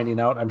they're finding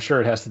out. I'm sure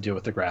it has to do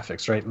with the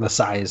graphics, right, and the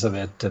size of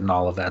it and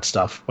all of that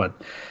stuff. But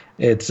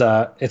it's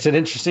an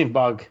interesting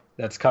bug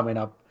that's coming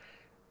up.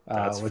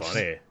 That's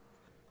funny.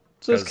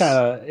 So it's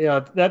kind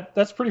of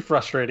that's pretty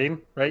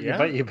frustrating, right?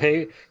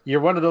 Yeah. You're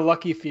one of the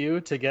lucky few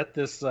to get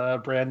this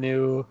brand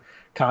new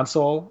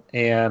console,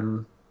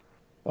 and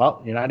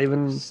you're not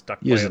even stuck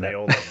using playing the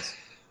old ones.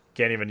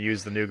 Can't even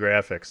use the new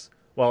graphics.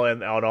 Well,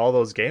 and on all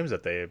those games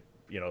that they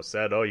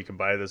said, you can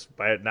buy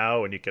it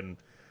now, and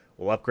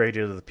we'll upgrade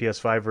you to the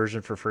PS5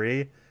 version for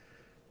free.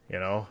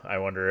 I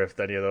wonder if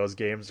any of those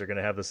games are going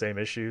to have the same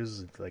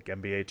issues, like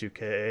NBA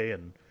 2K,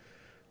 and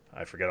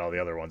I forget all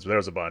the other ones, but there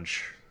was a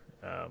bunch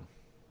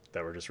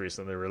that were just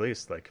recently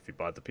released. Like if you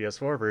bought the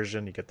PS4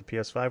 version, you get the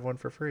PS5 one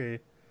for free.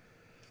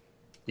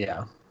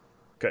 Yeah.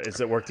 Does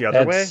it work the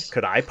other way?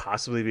 Could I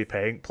possibly be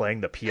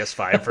playing the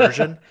PS5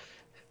 version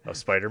of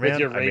Spider-Man? With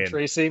your ray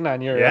tracing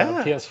on your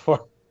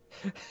PS4?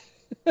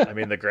 I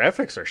mean, the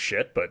graphics are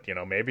shit, but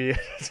maybe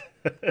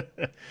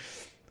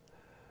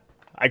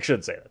I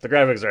shouldn't say that. The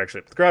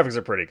graphics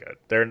are pretty good.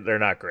 They're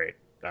not great.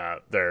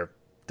 They're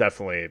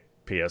definitely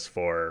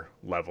PS4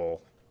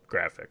 level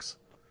graphics,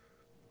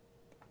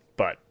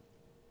 but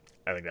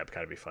I think that'd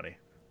kind of be funny.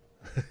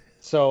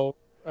 So,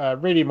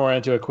 reading more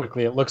into it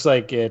quickly, it looks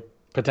like it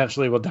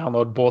potentially will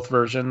download both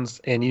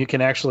versions, and you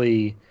can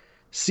actually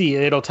see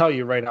it'll tell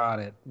you right on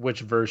it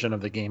which version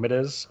of the game it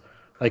is.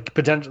 Like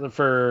potentially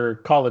for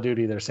Call of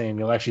Duty, they're saying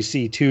you'll actually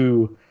see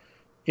two,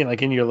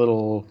 in your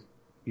little,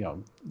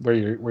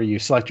 where you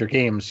select your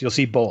games, you'll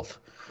see both.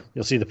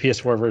 You'll see the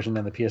PS4 version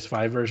and the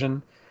PS5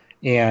 version,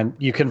 and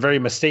you can very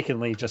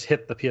mistakenly just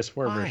hit the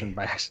PS4 version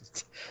by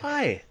accident.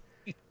 Why?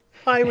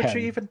 Why would you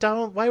even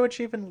Why would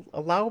you even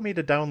allow me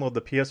to download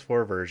the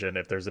PS4 version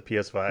if there's a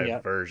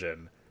PS5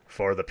 version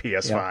for the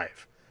PS5?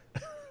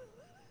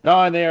 No,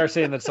 and they are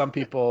saying that some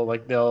people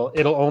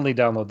it'll only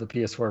download the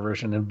PS4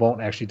 version and won't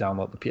actually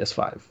download the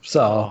PS5.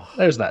 So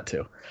there's that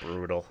too.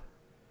 Brutal.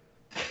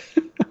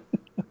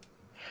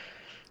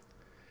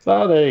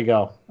 So there you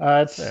go.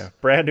 It's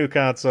brand new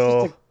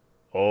console,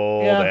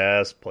 old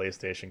ass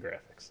PlayStation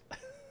graphics.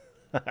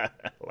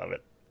 Love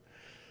it.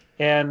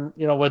 And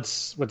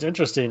what's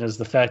interesting is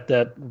the fact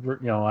that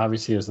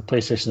obviously it was the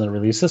PlayStation that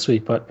released this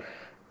week, but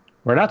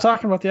we're not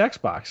talking about the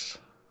Xbox.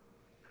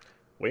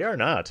 We are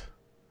not.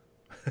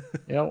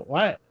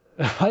 Why?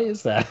 Why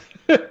is that?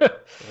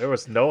 There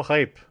was no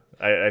hype.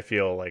 I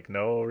feel like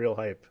no real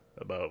hype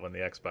about when the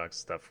Xbox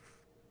stuff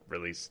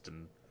released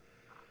and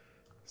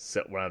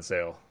went on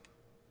sale.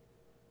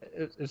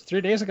 It's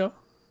 3 days ago.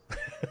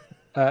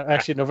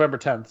 Actually, November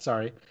 10th.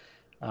 Sorry.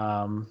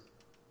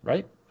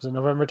 right? Was it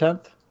November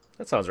 10th?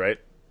 That sounds right.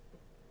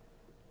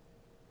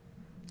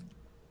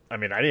 I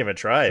mean, I didn't even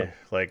try.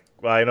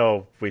 I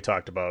know we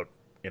talked about,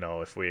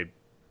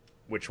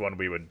 which one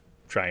we would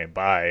try and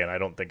buy, and I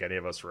don't think any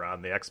of us were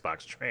on the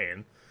Xbox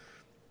train.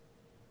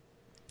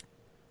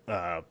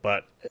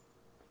 But,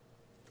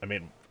 I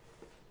mean,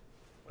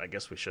 I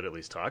guess we should at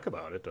least talk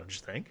about it, don't you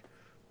think?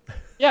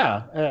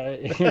 Yeah,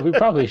 we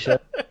probably should.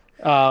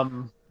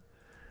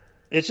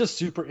 It's just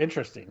super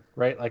interesting,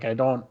 right?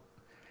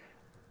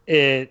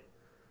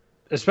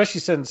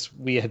 Especially since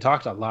we had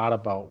talked a lot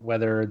about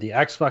whether the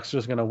Xbox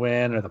was going to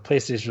win or the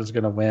PlayStation was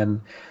going to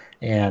win.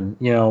 And,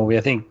 I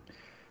think,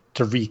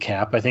 to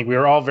recap, I think we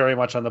were all very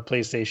much on the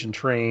PlayStation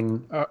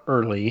train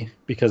early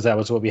because that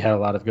was what we had a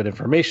lot of good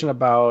information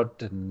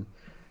about and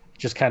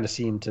just kind of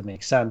seemed to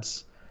make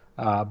sense.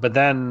 But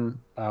then,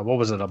 what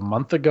was it, a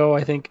month ago,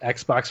 I think,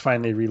 Xbox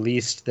finally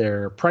released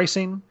their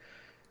pricing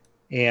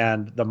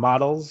and the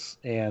models,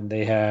 and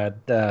they had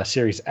the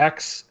Series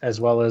X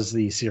as well as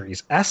the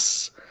Series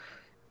S.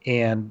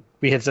 And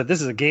we had said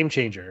this is a game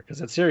changer because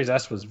that Series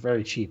S was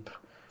very cheap.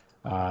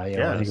 I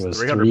think it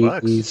was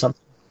 $300.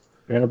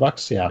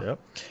 $300, yeah. Yep.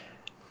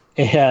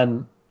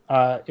 And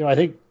I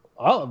think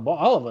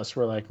all of us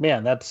were like,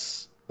 man,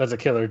 that's a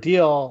killer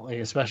deal,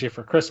 especially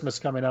for Christmas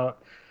coming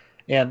out.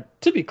 And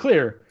to be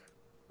clear,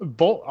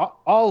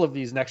 all of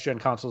these next gen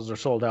consoles are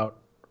sold out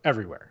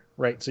everywhere,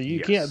 right? So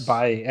you can't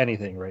buy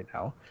anything right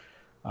now.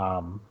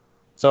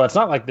 So it's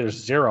not like there's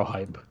zero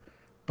hype,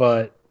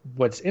 but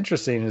what's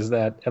interesting is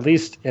that at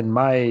least in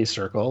my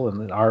circle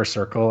and in our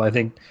circle, I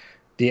think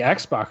the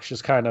Xbox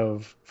just kind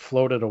of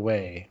floated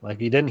away. Like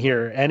you didn't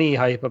hear any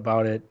hype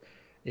about it.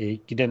 You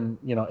didn't,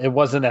 it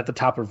wasn't at the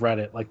top of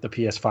Reddit like the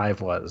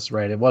PS5 was,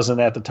 right? It wasn't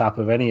at the top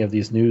of any of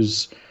these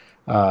news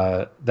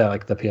that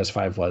like the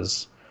PS5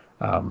 was.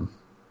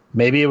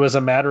 Maybe it was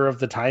a matter of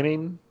the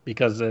timing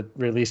because it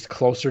released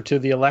closer to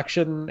the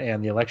election,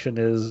 and the election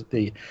is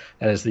the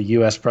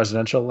U.S.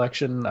 presidential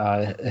election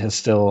is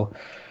still,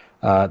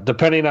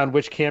 depending on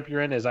which camp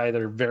you're in, is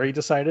either very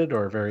decided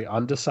or very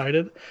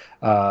undecided.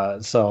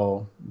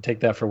 So take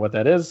that for what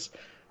that is.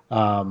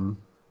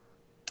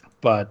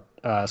 But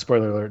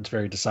spoiler alert, it's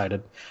very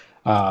decided.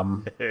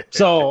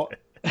 So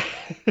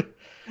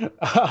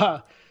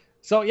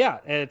yeah,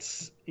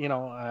 it's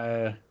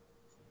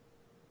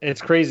it's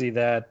crazy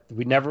that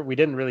we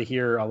didn't really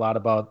hear a lot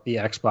about the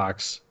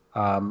Xbox,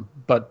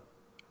 but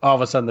all of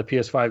a sudden the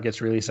PS5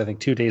 gets released, I think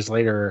 2 days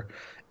later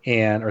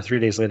or 3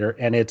 days later,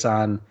 and it's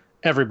on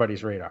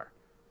everybody's radar.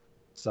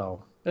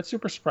 So that's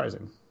super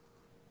surprising.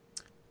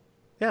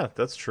 Yeah,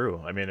 that's true.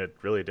 I mean, it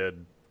really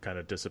did kind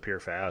of disappear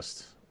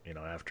fast,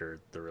 after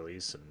the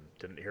release, and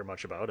didn't hear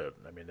much about it.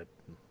 I mean,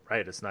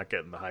 it's not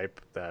getting the hype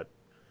that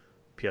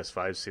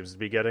PS5 seems to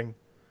be getting,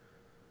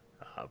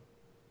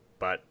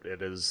 but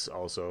it is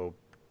also,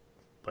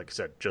 like I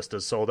said, just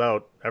as sold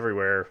out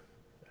everywhere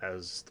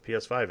as the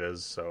PS5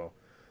 is. So,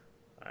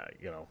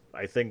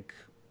 I think,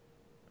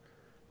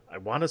 I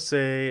want to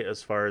say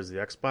as far as the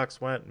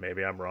Xbox went,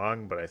 maybe I'm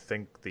wrong, but I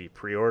think the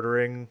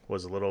pre-ordering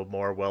was a little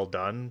more well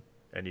done,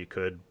 and you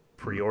could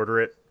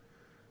pre-order it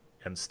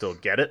and still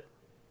get it.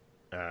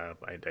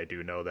 I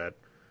do know that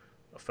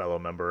a fellow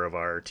member of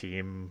our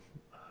team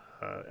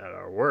at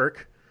our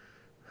work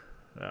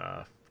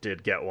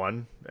did get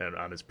one and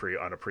on a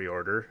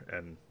pre-order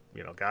and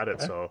got it.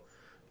 Okay. So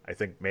I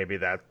think maybe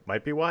that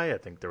might be why. I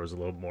think there was a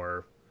little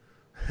more.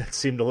 It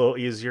seemed a little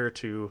easier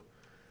to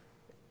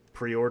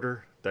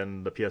pre-order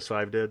than the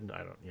PS5 did.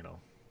 I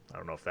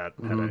don't know if that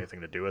had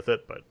anything to do with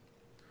it, but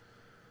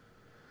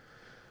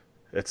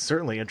it's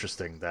certainly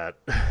interesting that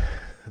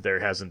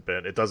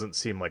it doesn't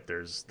seem like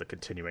there's the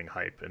continuing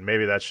hype, and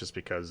maybe that's just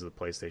because the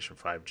PlayStation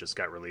 5 just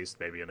got released.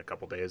 Maybe in a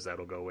couple days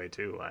that'll go away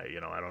too. I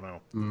don't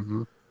know.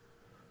 Mm-hmm.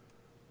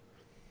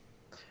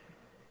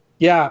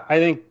 Yeah, I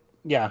think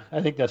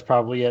that's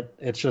probably it.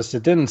 It's just,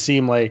 it didn't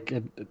seem like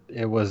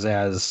it was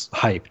as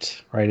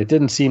hyped, right? It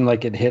didn't seem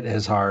like it hit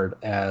as hard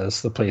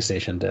as the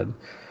PlayStation did.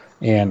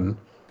 And,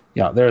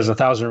 there's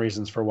 1,000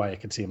 reasons for why it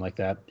could seem like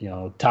that,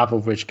 top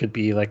of which could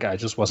be like, I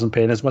just wasn't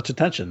paying as much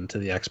attention to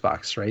the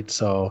Xbox, right?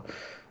 So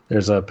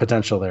there's a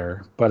potential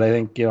there. But I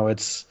think,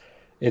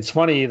 it's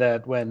funny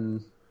that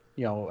when,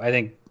 I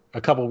think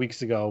a couple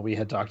weeks ago we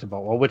had talked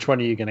about, well, which one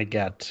are you going to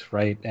get,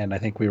 right? And I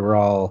think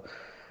all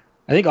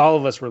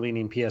of us were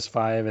leaning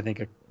PS5. I think,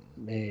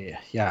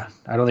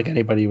 I don't think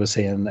anybody was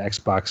saying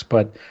Xbox,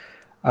 but,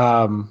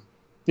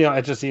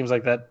 it just seems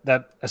like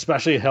that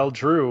especially held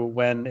true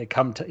when it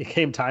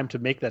came time to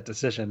make that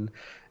decision.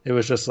 It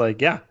was just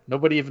like,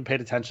 nobody even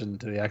paid attention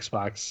to the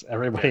Xbox.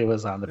 Everybody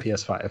was on the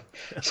PS5.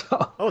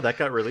 So, that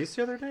got released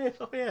the other day?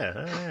 Oh,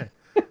 yeah.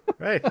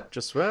 Right.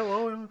 Just,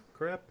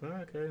 crap.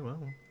 Okay,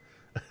 well.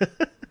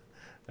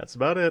 That's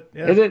about it.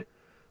 Yeah.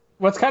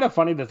 What's kind of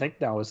funny to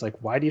think now is like,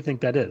 why do you think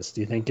that is?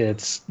 Do you think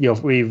it's,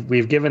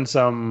 we've given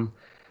some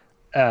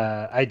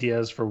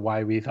ideas for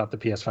why we thought the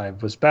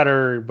PS5 was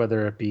better,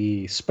 whether it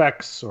be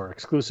specs or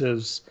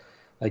exclusives?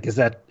 Like, is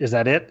that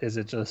it? Is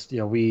it just,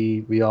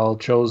 we all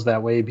chose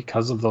that way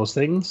because of those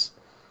things?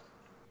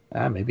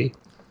 Maybe.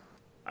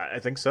 I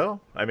think so.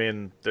 I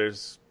mean,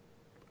 that's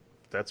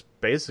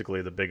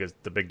basically the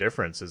big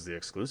difference is the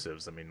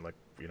exclusives. I mean, like,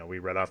 you know, we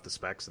read off the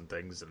specs and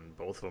things, and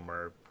both of them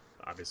are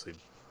obviously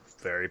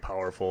very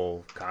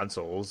powerful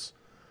consoles.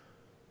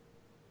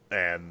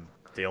 And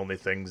the only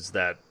things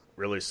that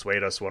really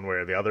swayed us one way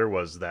or the other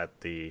was that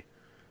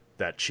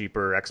that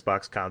cheaper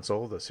Xbox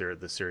console, the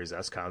Series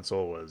S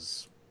console,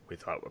 was, we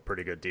thought, a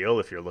pretty good deal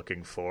if you're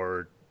looking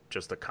for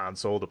just a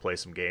console to play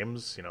some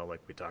games, you know, like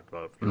we talked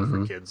about, you know,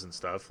 for kids and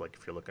stuff. Like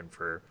if you're looking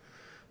for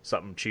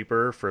something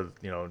cheaper for,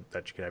 you know,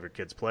 that you can have your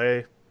kids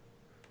play,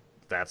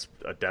 that's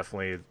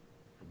definitely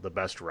the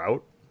best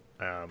route.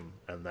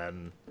 And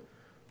then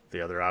the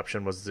other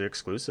option was the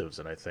exclusives.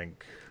 And I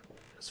think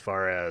as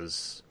far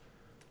as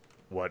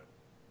what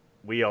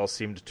we all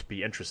seemed to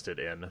be interested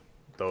in,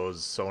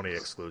 those Sony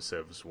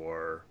exclusives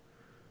were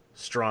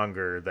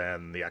stronger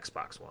than the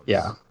Xbox ones.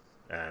 Yeah.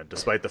 And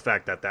despite the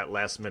fact that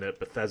last-minute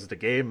Bethesda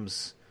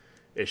Games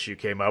issue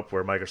came up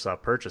where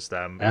Microsoft purchased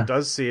them, It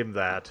does seem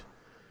that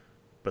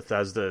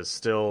Bethesda is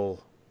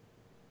still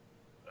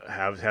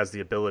has the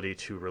ability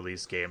to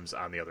release games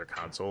on the other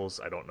consoles.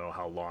 I don't know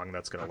how long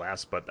that's going to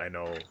last, but I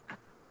know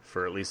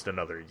for at least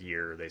another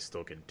year they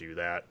still can do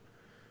that.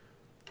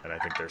 And I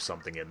think there's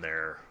something in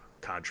their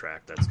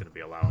contract that's going to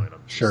be allowing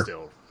them to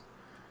still,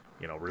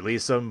 you know,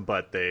 release them.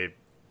 But they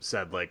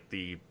said, like,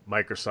 the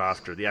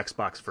Microsoft or the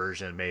Xbox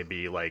version may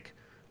be like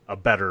a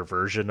better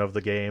version of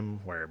the game,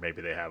 where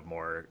maybe they have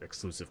more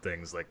exclusive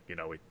things. Like, you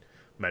know, we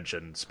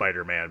mentioned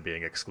Spider-Man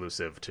being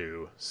exclusive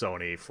to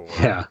Sony for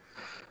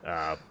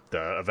the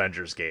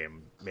Avengers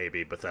game.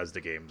 Maybe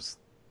Bethesda Games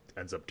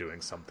ends up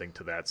doing something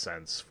to that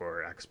sense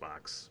for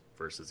Xbox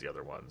versus the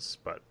other ones.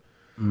 But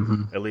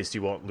at least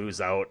you won't lose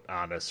out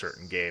on a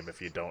certain game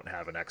if you don't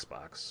have an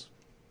Xbox.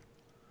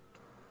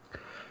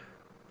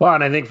 Well,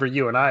 and I think for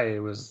you and I, it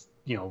was,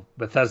 you know,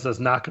 Bethesda's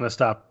not going to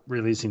stop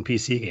releasing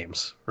PC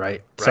games,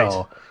 right?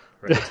 So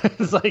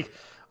it's like,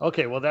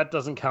 okay, well, that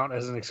doesn't count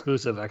as an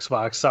exclusive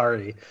Xbox.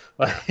 Sorry.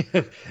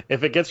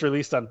 If it gets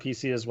released on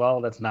PC as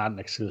well, that's not an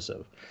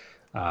exclusive.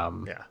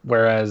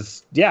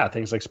 Whereas,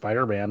 things like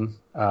Spider-Man,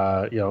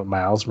 you know,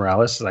 Miles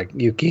Morales, like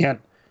you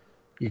can't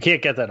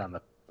get that on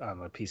the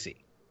PC,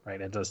 right?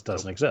 It just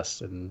doesn't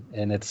exist, and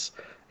it's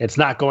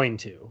not going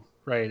to,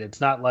 right?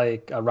 It's not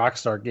like a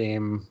Rockstar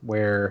game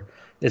where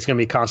it's going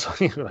to be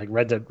console like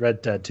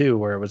Red Dead 2,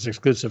 where it was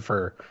exclusive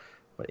for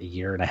a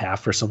year and a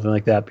half or something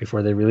like that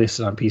before they released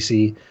it on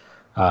PC.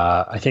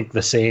 I think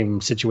the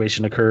same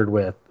situation occurred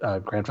with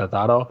Grand Theft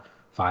Auto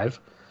 5.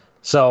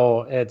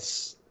 So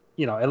it's,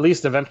 you know, at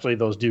least eventually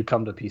those do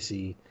come to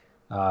PC.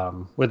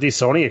 With these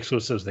Sony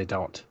exclusives, they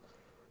don't,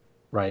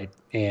 right?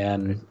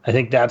 And I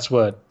think that's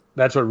what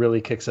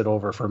really kicks it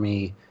over for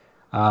me.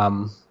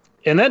 And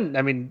then,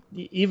 I mean,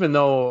 even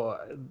though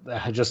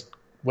I just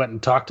went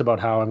and talked about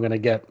how I'm going to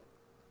get,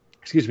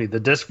 the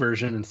disc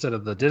version instead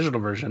of the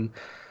digital version,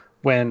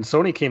 when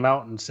Sony came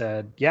out and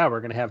said, yeah, we're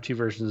going to have two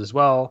versions as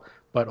well,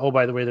 but oh,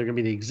 by the way, they're going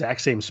to be the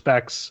exact same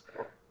specs.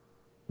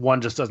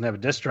 One just doesn't have a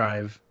disc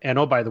drive. And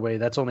oh, by the way,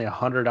 that's only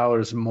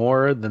 $100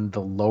 more than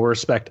the lower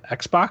spec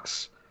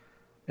Xbox.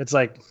 It's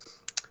like,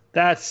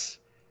 that's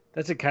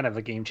a kind of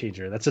a game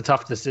changer. That's a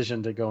tough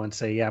decision to go and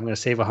say, yeah, I'm going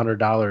to save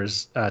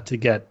 $100 to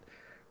get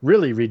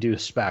really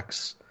reduced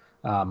specs.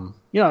 You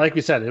know, like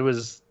we said,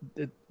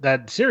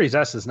 that Series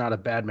S is not a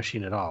bad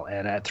machine at all.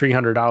 And at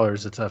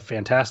 $300, it's a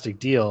fantastic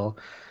deal.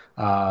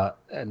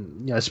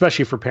 And, you know,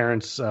 especially for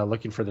parents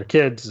looking for their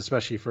kids,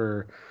 especially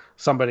for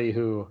somebody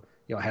who,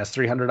 you know, has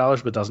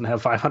 $300 but doesn't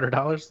have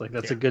 $500, like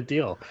that's a good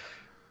deal.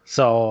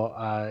 So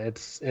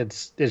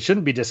it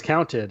shouldn't be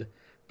discounted.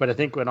 But I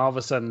think when all of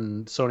a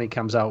sudden Sony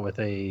comes out with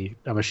a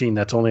machine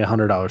that's only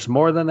 $100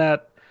 more than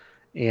that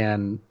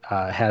and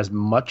has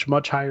much,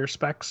 much higher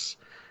specs,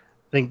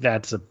 I think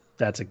that's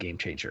a game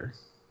changer.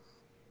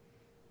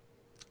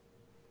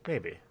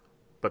 Maybe.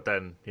 But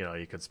then, you know,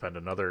 you could spend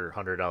another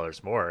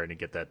 $100 more and you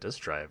get that disc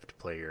drive to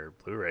play your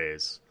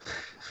Blu-rays.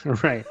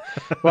 Right.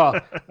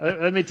 Well,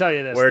 let me tell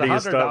you this. Where do you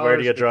start? Where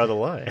do you draw the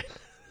line?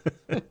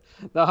 The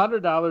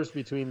 $100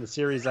 between the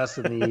Series S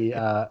and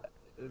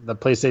the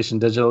PlayStation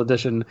Digital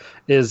Edition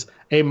is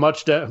a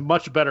much better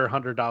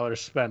 $100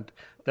 spent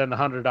than the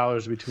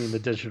 $100 between the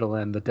digital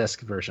and the disc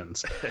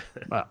versions.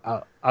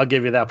 I'll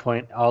give you that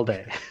point all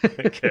day.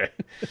 Okay.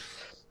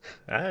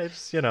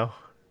 It's, you know,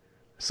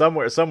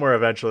 somewhere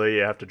eventually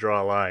you have to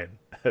draw a line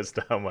as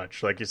to how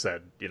much. Like you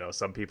said, you know,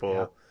 some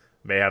people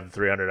may have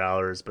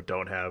 $300 but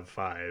don't have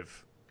 $500,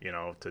 you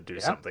know, to do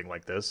something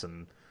like this.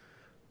 And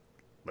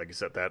like you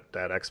said, that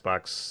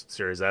Xbox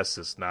Series S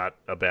is not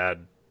a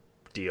bad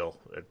deal.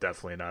 It's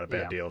definitely not a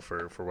bad deal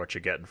for what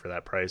you're getting for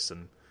that price,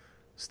 and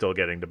still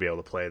getting to be able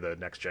to play the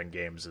next gen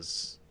games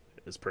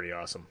is pretty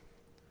awesome.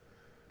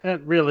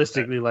 And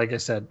realistically, like I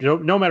said, you know,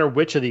 no matter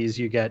which of these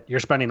you get, you're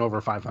spending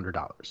over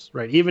 $500,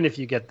 right? Even if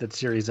you get the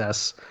Series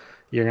S,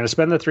 you're going to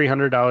spend the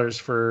 $300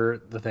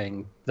 for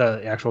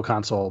the actual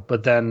console,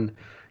 but then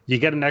you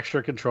get an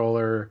extra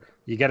controller,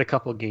 you get a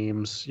couple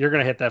games, you're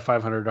going to hit that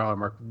 $500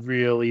 mark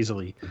real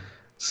easily.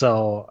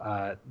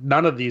 So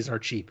none of these are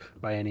cheap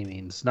by any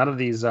means. None of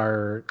these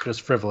are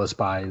just frivolous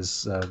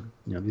buys.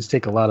 These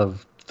take a lot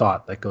of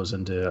thought that goes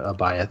into a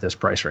buy at this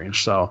price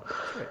range. So,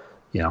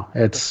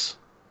 that's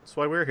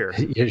why we're here.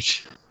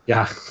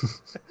 Yeah,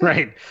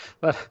 right.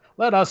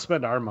 Let us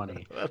spend our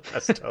money. Let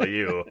us tell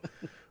you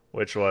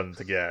which one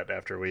to get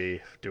after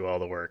we do all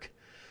the work.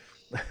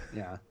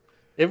 Yeah,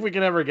 if we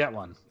can ever get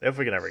one. If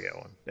we can ever get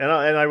one, and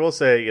I will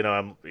say,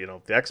 the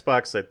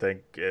Xbox I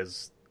think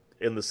is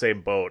in the same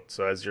boat.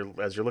 So as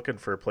you're looking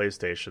for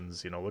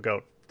PlayStations, look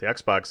out. The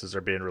Xboxes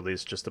are being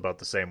released just about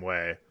the same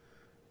way.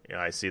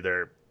 I see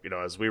there.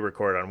 As we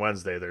record on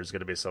Wednesday, there's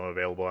going to be some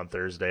available on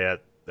Thursday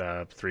at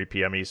 3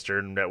 p.m.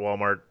 Eastern at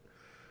Walmart.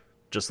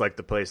 Just like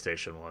the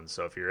PlayStation one.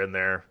 So if you're in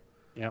there,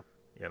 yep,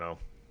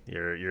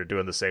 you're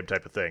doing the same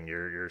type of thing.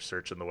 You're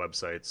searching the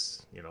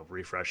websites,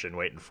 refreshing,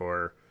 waiting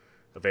for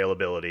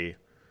availability.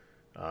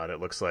 And it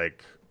looks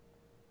like,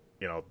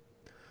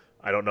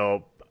 I don't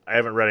know. I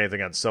haven't read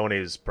anything on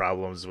Sony's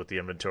problems with the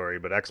inventory,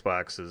 but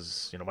Xbox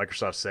is,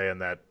 Microsoft's saying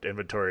that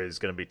inventory is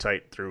going to be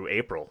tight through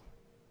April.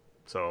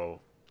 So,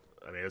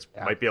 it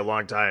might be a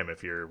long time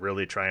if you're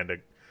really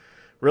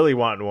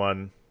wanting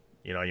one.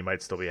 You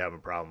might still be having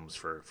problems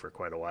for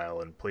quite a while,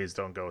 and please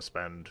don't go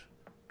spend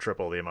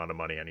triple the amount of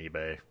money on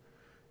eBay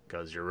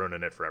because you're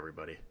ruining it for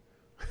everybody.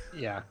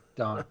 Yeah,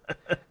 don't.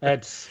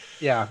 Don't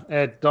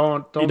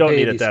you don't pay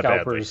need these it that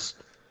scalpers.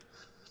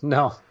 Badly.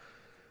 No.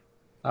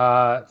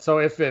 So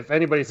if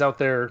anybody's out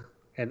there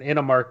and in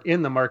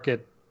the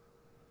market,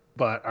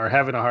 but are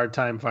having a hard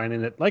time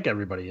finding it, like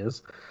everybody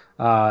is,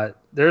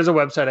 there's a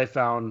website I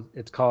found.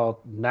 It's called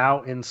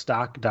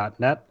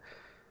nowinstock.net.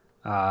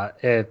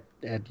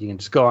 You can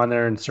just go on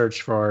there and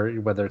search for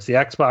whether it's the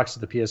Xbox or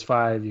the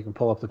PS5. You can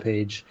pull up the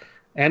page,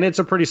 and it's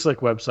a pretty slick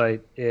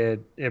website.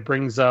 It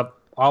brings up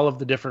all of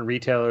the different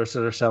retailers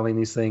that are selling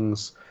these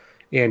things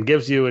and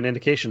gives you an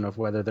indication of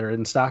whether they're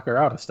in stock or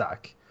out of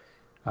stock.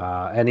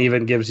 And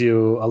even gives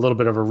you a little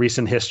bit of a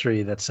recent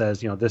history that says,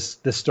 this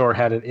store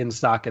had it in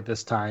stock at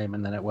this time,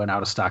 and then it went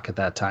out of stock at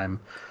that time.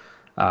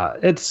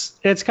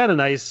 It's kind of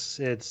nice.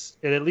 It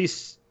at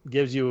least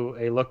gives you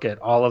a look at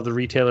all of the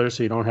retailers,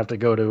 so you don't have to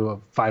go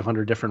to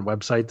 500 different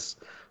websites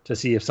to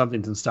see if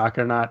something's in stock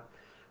or not.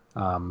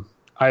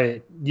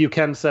 You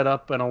can set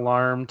up an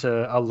alarm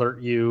to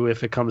alert you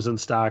if it comes in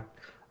stock.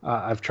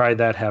 I've tried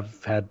that,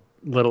 have had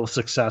little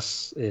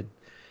success. It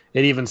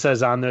even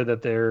says on there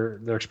that they're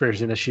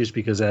experiencing issues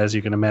because, as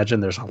you can imagine,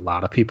 there's a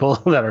lot of people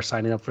that are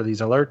signing up for these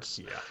alerts.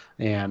 Yeah.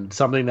 And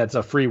something that's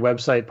a free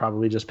website,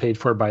 probably just paid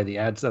for by the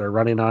ads that are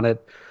running on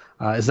it,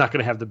 is not going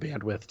to have the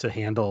bandwidth to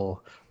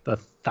handle the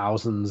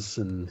thousands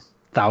and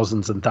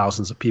thousands and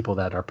thousands of people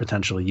that are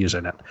potentially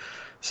using it.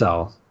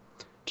 So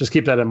just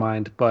keep that in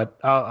mind. But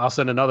I'll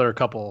send another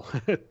couple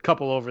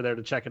over there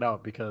to check it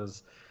out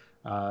because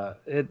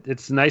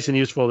it's nice and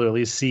useful to at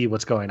least see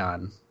what's going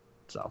on.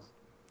 So,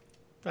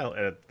 well,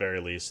 at the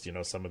very least,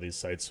 some of these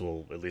sites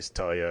will at least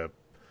tell you,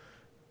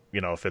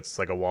 if it's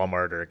like a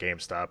Walmart or a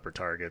GameStop or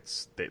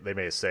Targets, they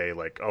may say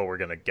like, oh, we're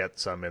going to get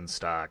some in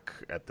stock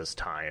at this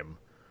time.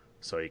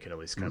 So you can at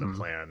least kind of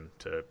plan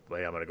to,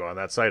 I'm going to go on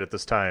that site at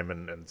this time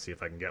and see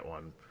if I can get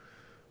one,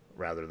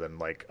 rather than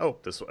like, oh,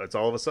 it's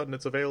all of a sudden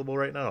it's available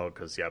right now.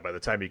 Because by the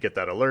time you get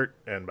that alert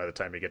and by the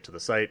time you get to the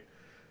site,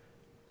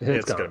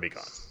 it's going to be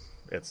gone.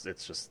 That's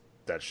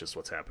just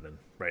what's happening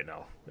right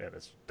now, and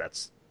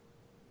that's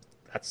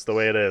the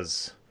way it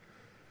is.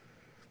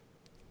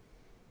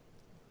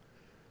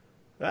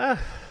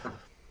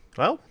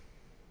 Well,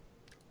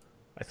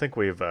 I think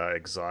we've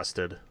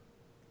exhausted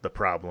the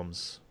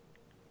problems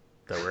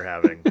that we're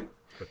having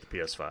with the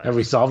PS5. Have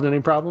we solved any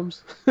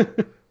problems?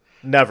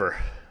 Never.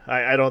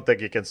 I don't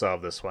think you can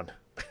solve this one.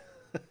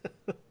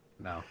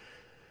 No.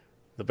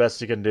 The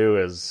best you can do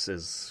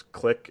is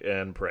click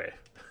and pray,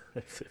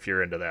 if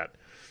you're into that.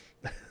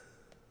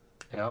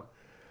 Yep.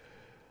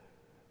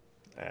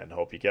 And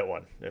hope you get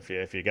one. If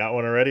you got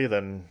one already,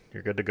 then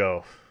you're good to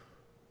go.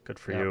 Good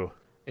for you.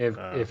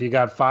 If you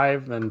got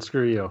 5, then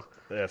screw you.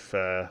 If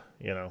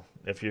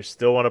you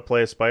still want to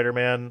play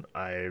Spider-Man,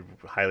 I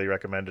highly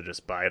recommend to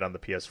just buy it on the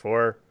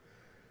PS4.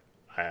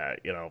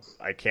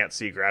 I can't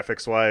see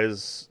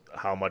graphics-wise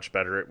how much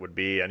better it would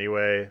be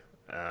anyway.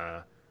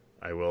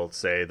 I will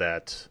say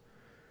that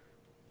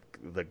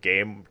the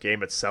game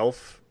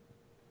itself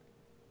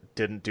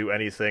didn't do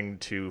anything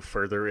to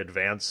further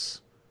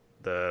advance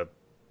that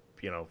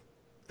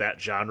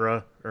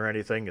genre or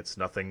anything. It's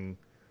nothing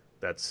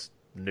that's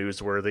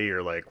newsworthy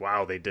or like,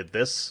 wow, they did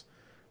this.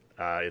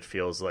 It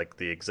feels like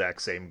the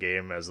exact same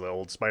game as the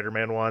old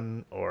Spider-Man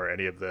one or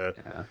any of the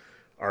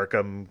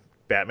Arkham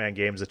Batman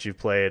games that you've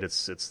played.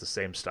 It's the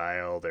same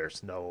style.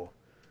 There's no,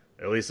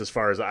 at least as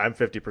far as I'm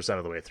 50%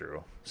 of the way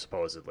through,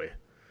 supposedly.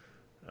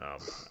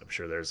 I'm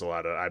sure there's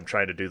I'm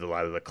trying to do a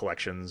lot of the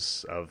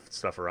collections of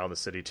stuff around the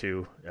city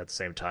too at the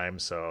same time.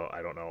 So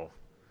I don't know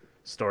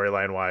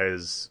storyline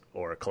wise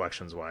or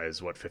collections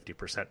wise what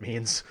 50%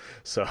 means.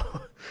 So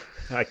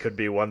I could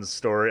be one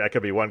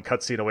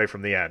cutscene away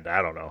from the end.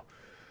 I don't know.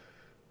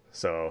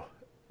 So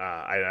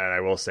I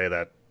will say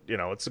that,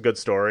 it's a good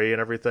story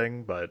and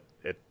everything, but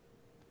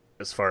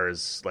as far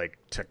as like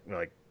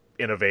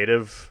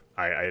innovative,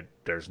 I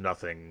there's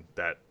nothing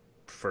that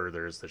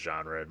furthers the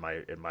genre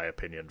in my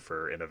opinion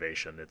for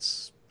innovation.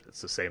 It's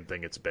the same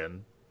thing it's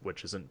been,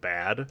 which isn't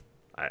bad.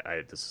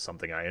 This is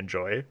something I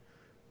enjoy,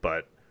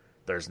 but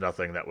there's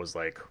nothing that was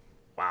like,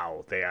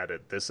 wow, they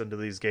added this into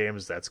these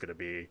games. That's going to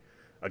be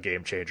a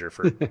game changer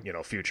for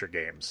future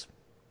games.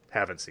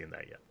 Haven't seen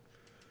that yet.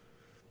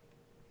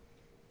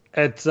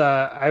 It's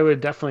I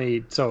would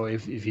definitely, so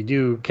if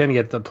you can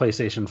get the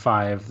PlayStation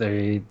 5,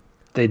 they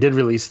did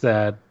release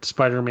that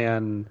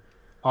Spider-Man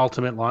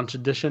Ultimate Launch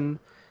Edition,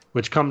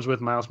 which comes with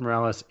Miles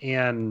Morales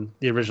and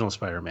the original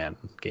Spider-Man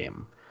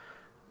game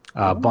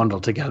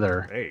bundled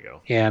together. There you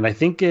go. And I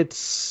think it's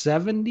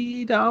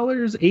 $70,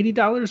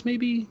 $80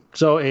 maybe.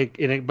 So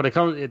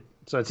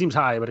it seems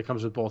high, but it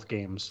comes with both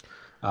games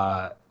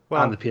on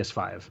the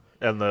PS5.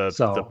 And the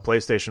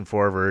PlayStation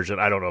 4 version,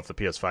 I don't know if the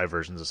PS5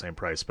 version is the same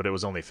price, but it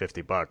was only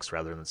 $50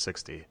 rather than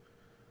 $60,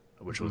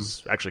 which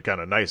was actually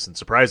kind of nice and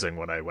surprising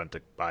when I went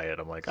to buy it.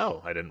 I'm like,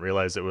 oh, I didn't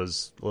realize it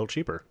was a little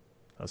cheaper.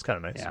 That was kind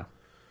of nice. Yeah.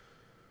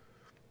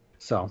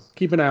 So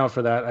keep an eye out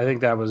for that. I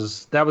think that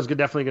was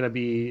definitely going to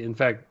be. In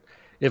fact,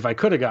 if I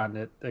could have gotten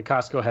it,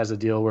 Costco has a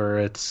deal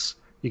where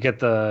you get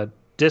the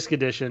disc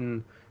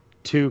edition,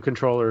 2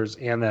 controllers,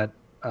 and that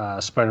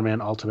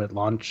Spider-Man Ultimate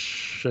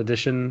Launch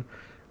Edition,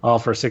 all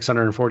for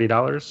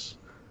 $640.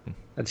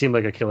 That seemed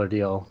like a killer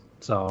deal.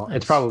 So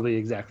It's probably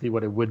exactly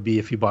what it would be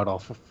if you bought all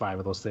 5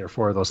 of those,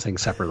 4 of those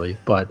things separately.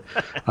 But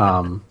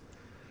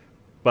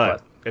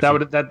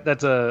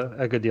that's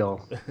a good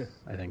deal,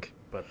 I think.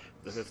 But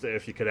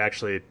if you could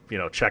actually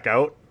check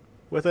out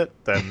with it,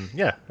 then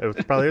yeah,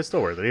 it probably is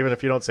still worth it, even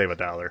if you don't save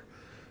 $1.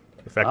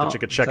 The fact that you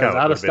could check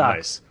out would be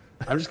nice.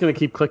 I'm just going to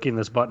keep clicking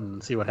this button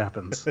and see what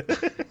happens.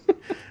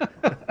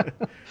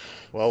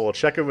 Well, we'll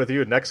check in with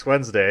you next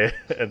Wednesday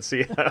and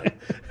see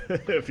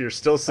if you're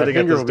still sitting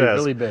at this desk.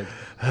 Really big.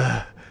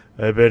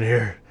 I've been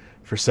here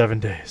for 7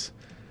 days,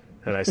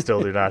 and I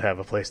still do not have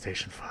a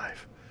PlayStation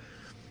 5.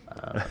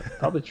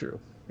 Probably true.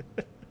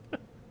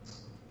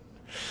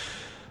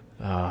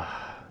 All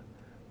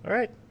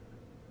right.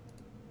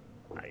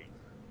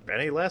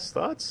 Any last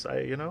thoughts?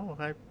 I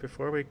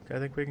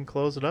think we can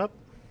close it up.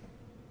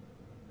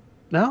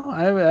 No,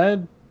 I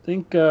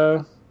think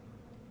you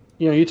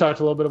talked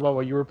a little bit about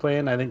what you were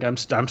playing. I think I'm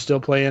still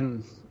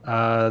playing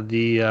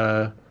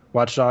the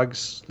Watch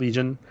Dogs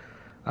Legion.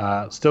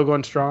 Still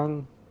going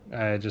strong.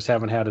 I just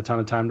haven't had a ton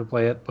of time to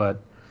play it, but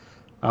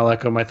I'll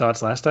echo my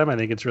thoughts last time. I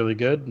think it's really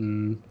good,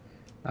 and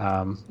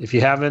if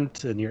you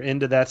haven't and you're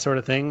into that sort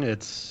of thing,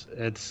 it's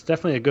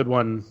definitely a good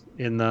one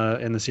in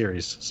the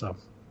series. So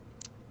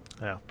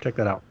yeah, check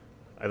that out.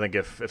 I think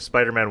if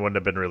Spider-Man wouldn't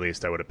have been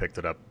released, I would have picked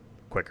it up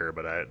quicker,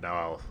 but now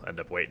I'll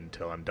end up waiting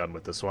until I'm done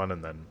with this one,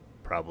 and then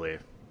probably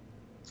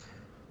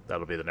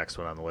that'll be the next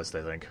one on the list,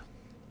 I think.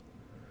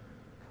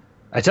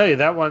 I tell you,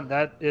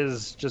 that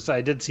is just, I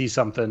did see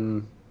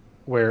something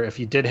where if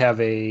you did have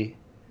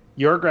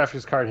your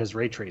graphics card has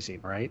ray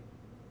tracing, right?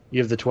 You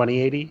have the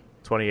 2080?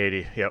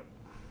 2080, yep.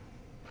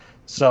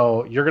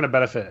 So you're going to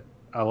benefit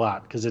a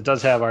lot because it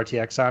does have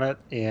RTX on it,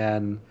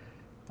 and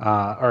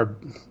or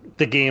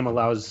the game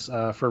allows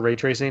for ray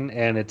tracing,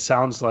 and it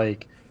sounds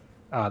like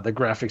the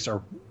graphics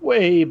are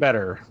way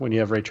better when you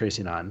have ray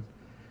tracing on.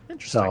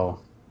 Interesting. So,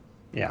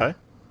 yeah. Okay.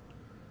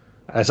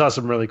 I saw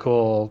some really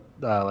cool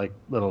like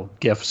little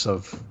GIFs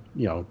of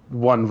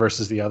one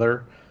versus the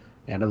other,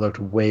 and it looked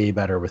way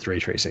better with ray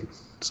tracing.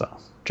 So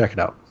check it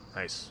out.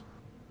 Nice.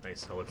 I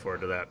look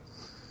forward to that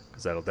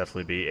because that'll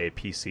definitely be a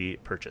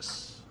PC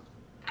purchase.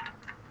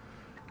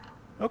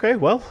 Okay,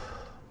 well,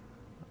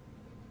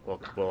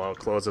 I'll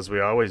close as we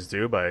always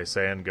do by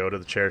saying go to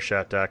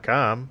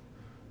thechairshot.com.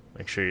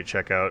 Make sure you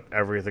check out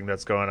everything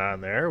that's going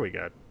on there. We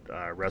got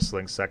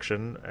wrestling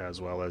section as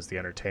well as the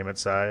entertainment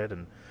side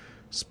and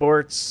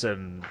sports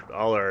and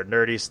all our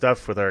nerdy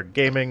stuff with our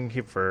gaming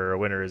for A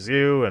Winner Is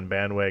You and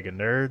Bandwagon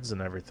Nerds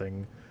and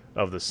everything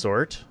of the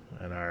sort,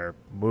 and our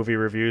movie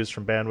reviews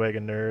from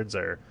Bandwagon Nerds,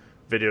 our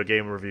video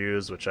game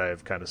reviews, which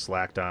I've kind of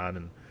slacked on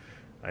and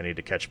I need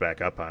to catch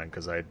back up on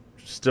because I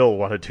still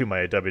want to do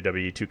my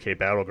WWE 2K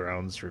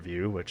Battlegrounds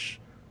review, which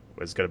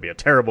was going to be a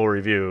terrible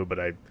review, but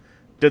I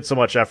did so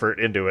much effort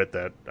into it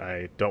that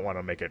I don't want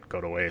to make it go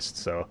to waste.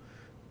 So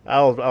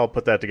I'll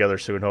put that together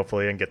soon,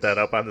 hopefully, and get that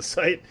up on the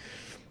site.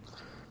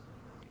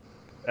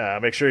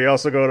 Make sure you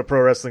also go to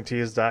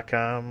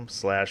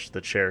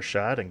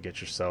ProWrestlingTees.com/TheChairShot and get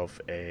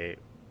yourself a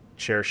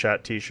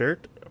Chairshot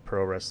t-shirt.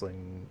 Pro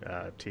Wrestling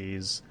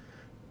Tees.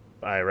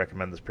 I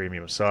recommend this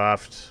Premium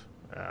Soft.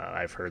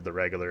 I've heard the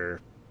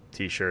regular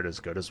t-shirt is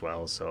good as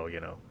well, so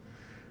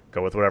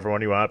go with whatever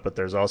one you want, but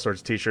there's all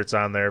sorts of t-shirts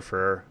on there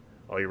for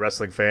all you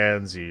wrestling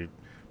fans, you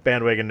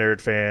Bandwagon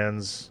Nerd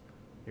fans,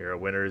 your A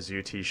Winner Is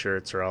You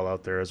t-shirts are all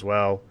out there as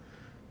well.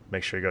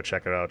 Make sure you go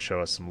check it out,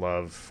 show us some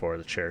love for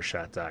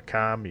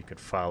thechairshot.com. You can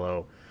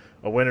follow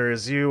A Winner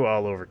Is You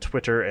all over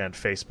Twitter and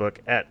Facebook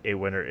at A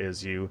Winner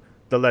Is You,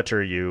 the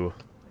letter U,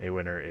 A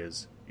Winner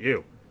Is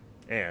You.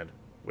 And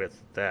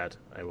with that,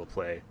 I will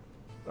play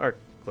our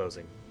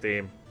closing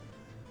theme,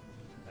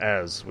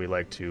 as we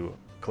like to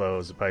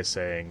close by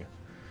saying,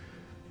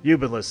 you've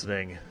been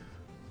listening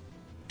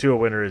to A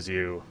Winner Is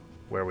You,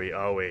 where we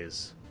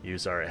always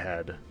use our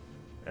head,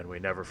 and we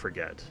never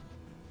forget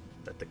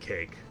that the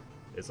cake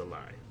is a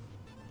lie.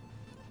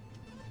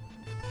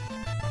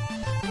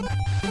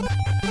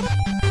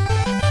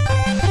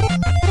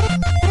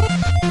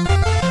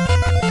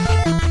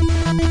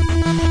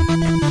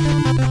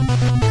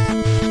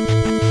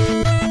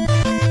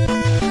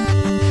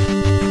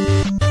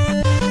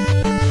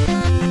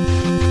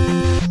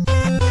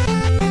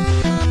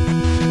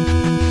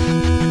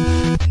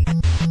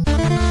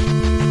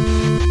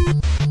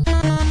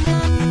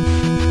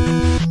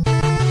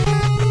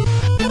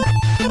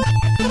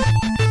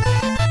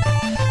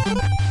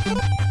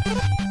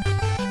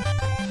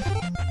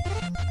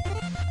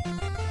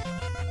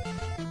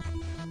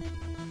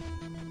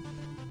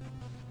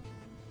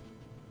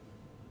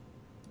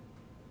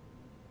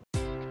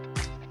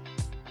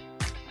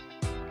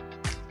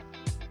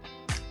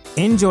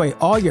 Enjoy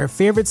all your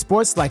favorite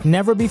sports like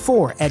never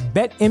before at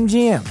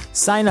BetMGM.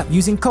 Sign up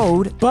using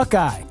code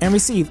Buckeye and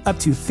receive up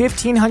to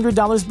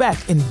 $1,500 back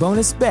in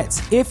bonus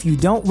bets if you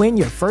don't win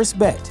your first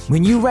bet.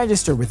 When you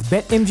register with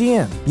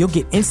BetMGM, you'll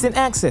get instant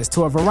access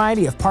to a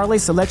variety of parlay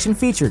selection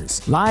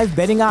features, live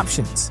betting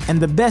options,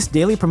 and the best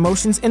daily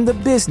promotions in the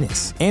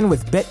business. And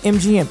with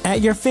BetMGM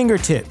at your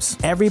fingertips,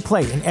 every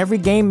play and every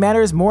game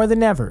matters more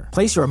than ever.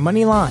 Place your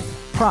money line,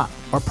 prop,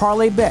 or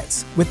parlay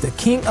bets with the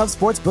king of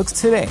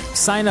sportsbooks today.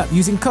 Sign up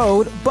using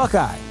code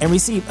Buckeye and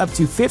receive up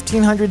to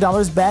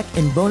 $1,500 back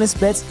in bonus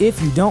bets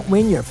if you don't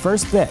win your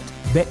first bet.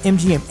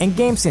 BetMGM and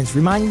GameSense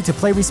remind you to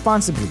play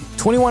responsibly.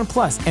 21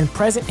 plus and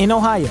present in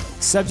Ohio,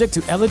 subject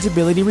to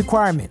eligibility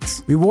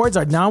requirements. Rewards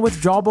are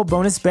non-withdrawable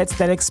bonus bets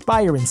that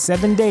expire in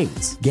 7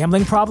 days.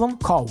 Gambling problem?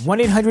 Call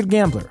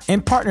 1-800-GAMBLER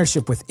in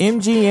partnership with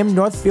MGM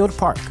Northfield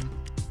Park.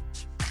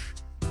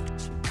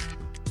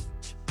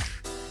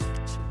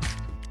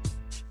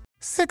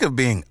 Sick of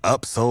being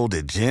upsold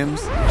at gyms?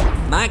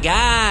 My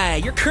guy,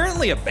 you're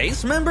currently a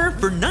base member?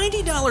 For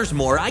 $90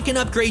 more, I can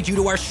upgrade you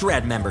to our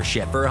Shred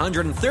membership. For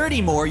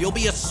 $130 more, you'll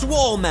be a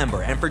Swole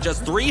member. And for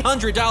just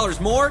 $300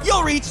 more,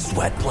 you'll reach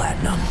Sweat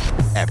Platinum.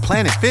 At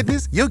Planet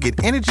Fitness, you'll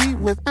get energy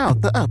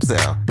without the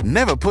upsell.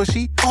 Never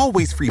pushy,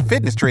 always free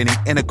fitness training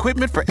and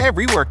equipment for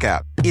every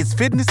workout. It's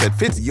fitness that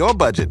fits your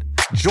budget.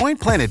 Join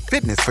Planet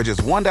Fitness for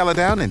just $1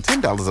 down and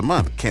 $10 a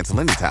month.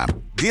 Cancel anytime.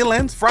 Deal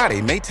ends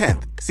Friday, May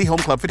 10th. See Home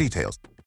Club for details.